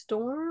be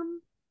Storm.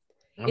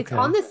 Okay. It's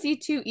on the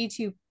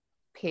C2E2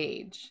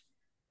 page,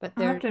 but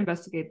I'll have to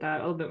investigate that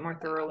a little bit more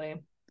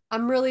thoroughly.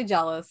 I'm really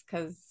jealous,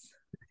 because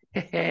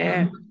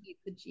the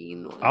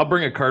Jean one. I'll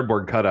bring a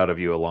cardboard cutout of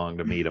you along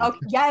to meet him. Okay,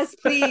 yes,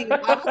 please.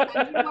 I will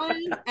send you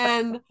one,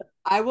 and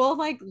I will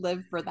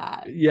live for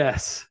that.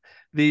 Yes.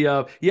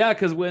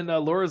 Because when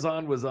Laura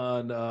Zahn was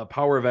on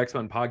Power of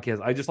X-Men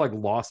podcast, I just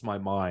lost my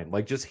mind.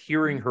 Just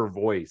hearing her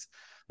voice.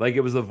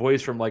 It was a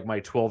voice from my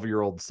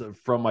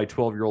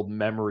 12-year-old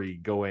memory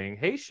going,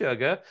 hey,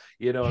 sugar,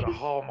 and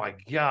oh my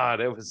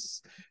God,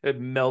 it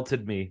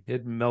melted me.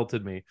 It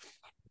melted me.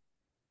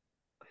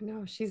 I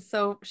know, she's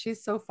so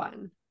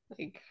fun.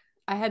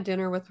 I had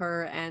dinner with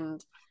her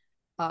and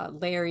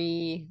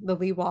Larry, the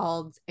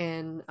Leewalds,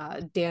 and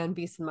Dan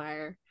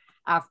Biesenmeyer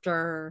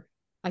after,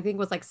 I think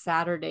it was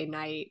Saturday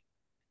night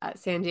at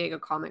San Diego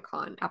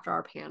Comic-Con after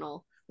our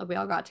panel. We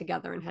all got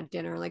together and had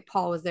dinner.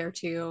 Paul was there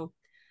too.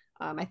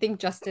 I think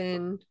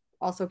Justin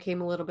also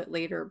came a little bit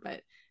later,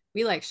 but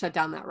we shut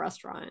down that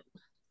restaurant.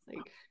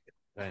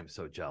 I am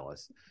so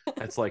jealous.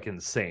 That's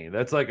insane.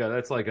 That's like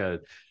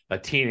a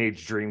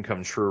teenage dream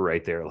come true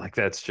right there.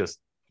 That's just,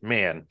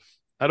 man.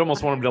 I'd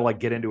almost want him to like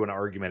get into an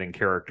argument in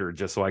character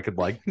just so I could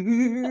like,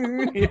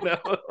 like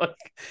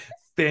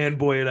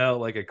fanboy it out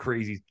like a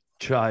crazy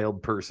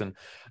child person.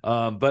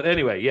 But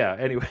anyway,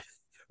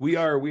 we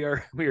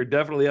are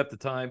definitely up to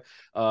time.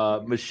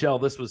 Michelle,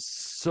 this was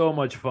so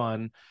much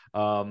fun.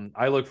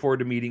 I look forward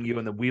to meeting you,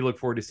 and then we look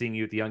forward to seeing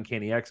you at the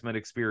Uncanny X-Men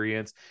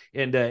Experience.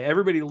 And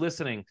everybody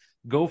listening,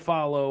 go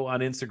follow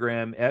on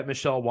Instagram at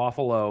Michelle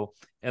Waffle-O,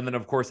 and then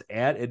of course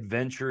at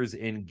Adventures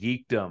in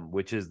Geekdom,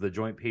 which is the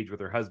joint page with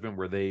her husband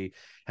where they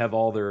have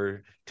all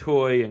their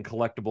toy and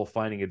collectible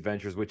finding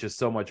adventures, which is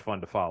so much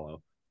fun to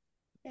follow.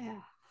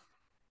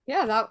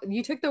 Yeah, that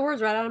you took the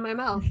words right out of my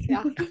mouth.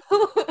 Yeah.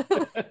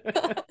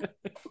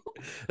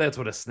 That's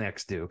what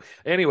snacks do.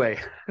 Anyway,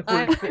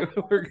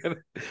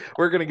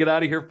 we're gonna get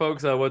out of here,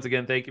 folks. Once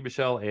again, thank you,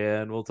 Michelle,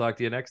 and we'll talk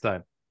to you next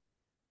time.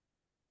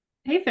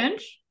 Hey,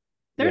 Finch,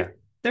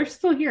 they're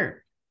still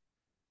here.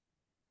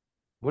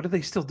 What are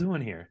they still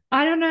doing here?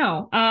 I don't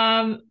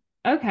know.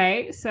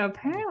 Okay, so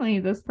apparently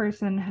this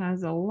person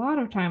has a lot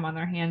of time on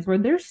their hands where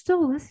they're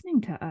still listening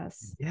to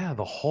us. Yeah,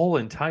 the whole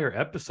entire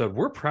episode.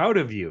 We're proud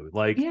of you.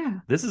 Like,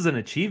 this is an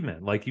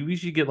achievement. Like, you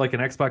should get like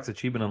an Xbox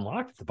achievement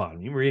unlocked at the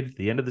bottom. You read at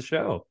the end of the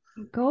show.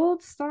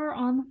 Gold star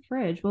on the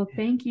fridge. Well,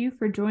 thank you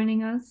for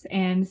joining us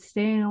and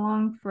staying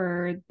along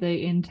for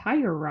the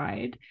entire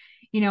ride.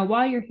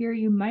 While you're here,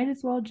 you might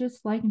as well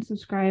just like and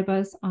subscribe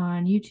us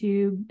on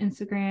YouTube,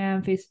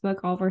 Instagram, Facebook,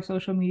 all of our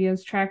social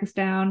medias. Track us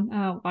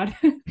down.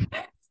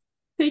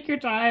 Take your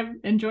time,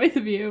 enjoy the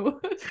view.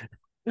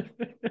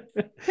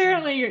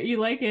 Apparently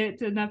you like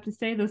it enough to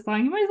stay this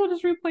long. You might as well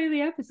just replay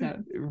the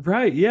episode.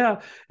 Right,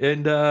 yeah.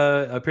 And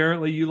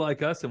apparently you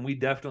like us, and we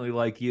definitely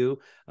like you.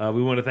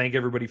 We want to thank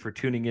everybody for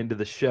tuning into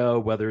the show,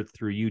 whether it's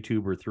through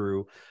YouTube or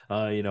through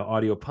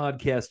audio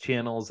podcast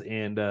channels.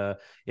 And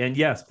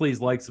yes,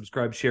 please like,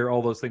 subscribe, share,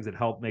 all those things that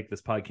help make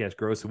this podcast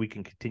grow so we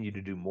can continue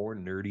to do more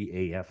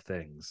nerdy AF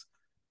things.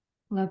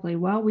 Lovely.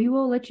 Well, we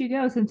will let you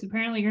go since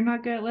apparently you're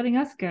not good at letting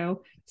us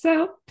go.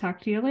 So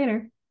talk to you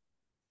later.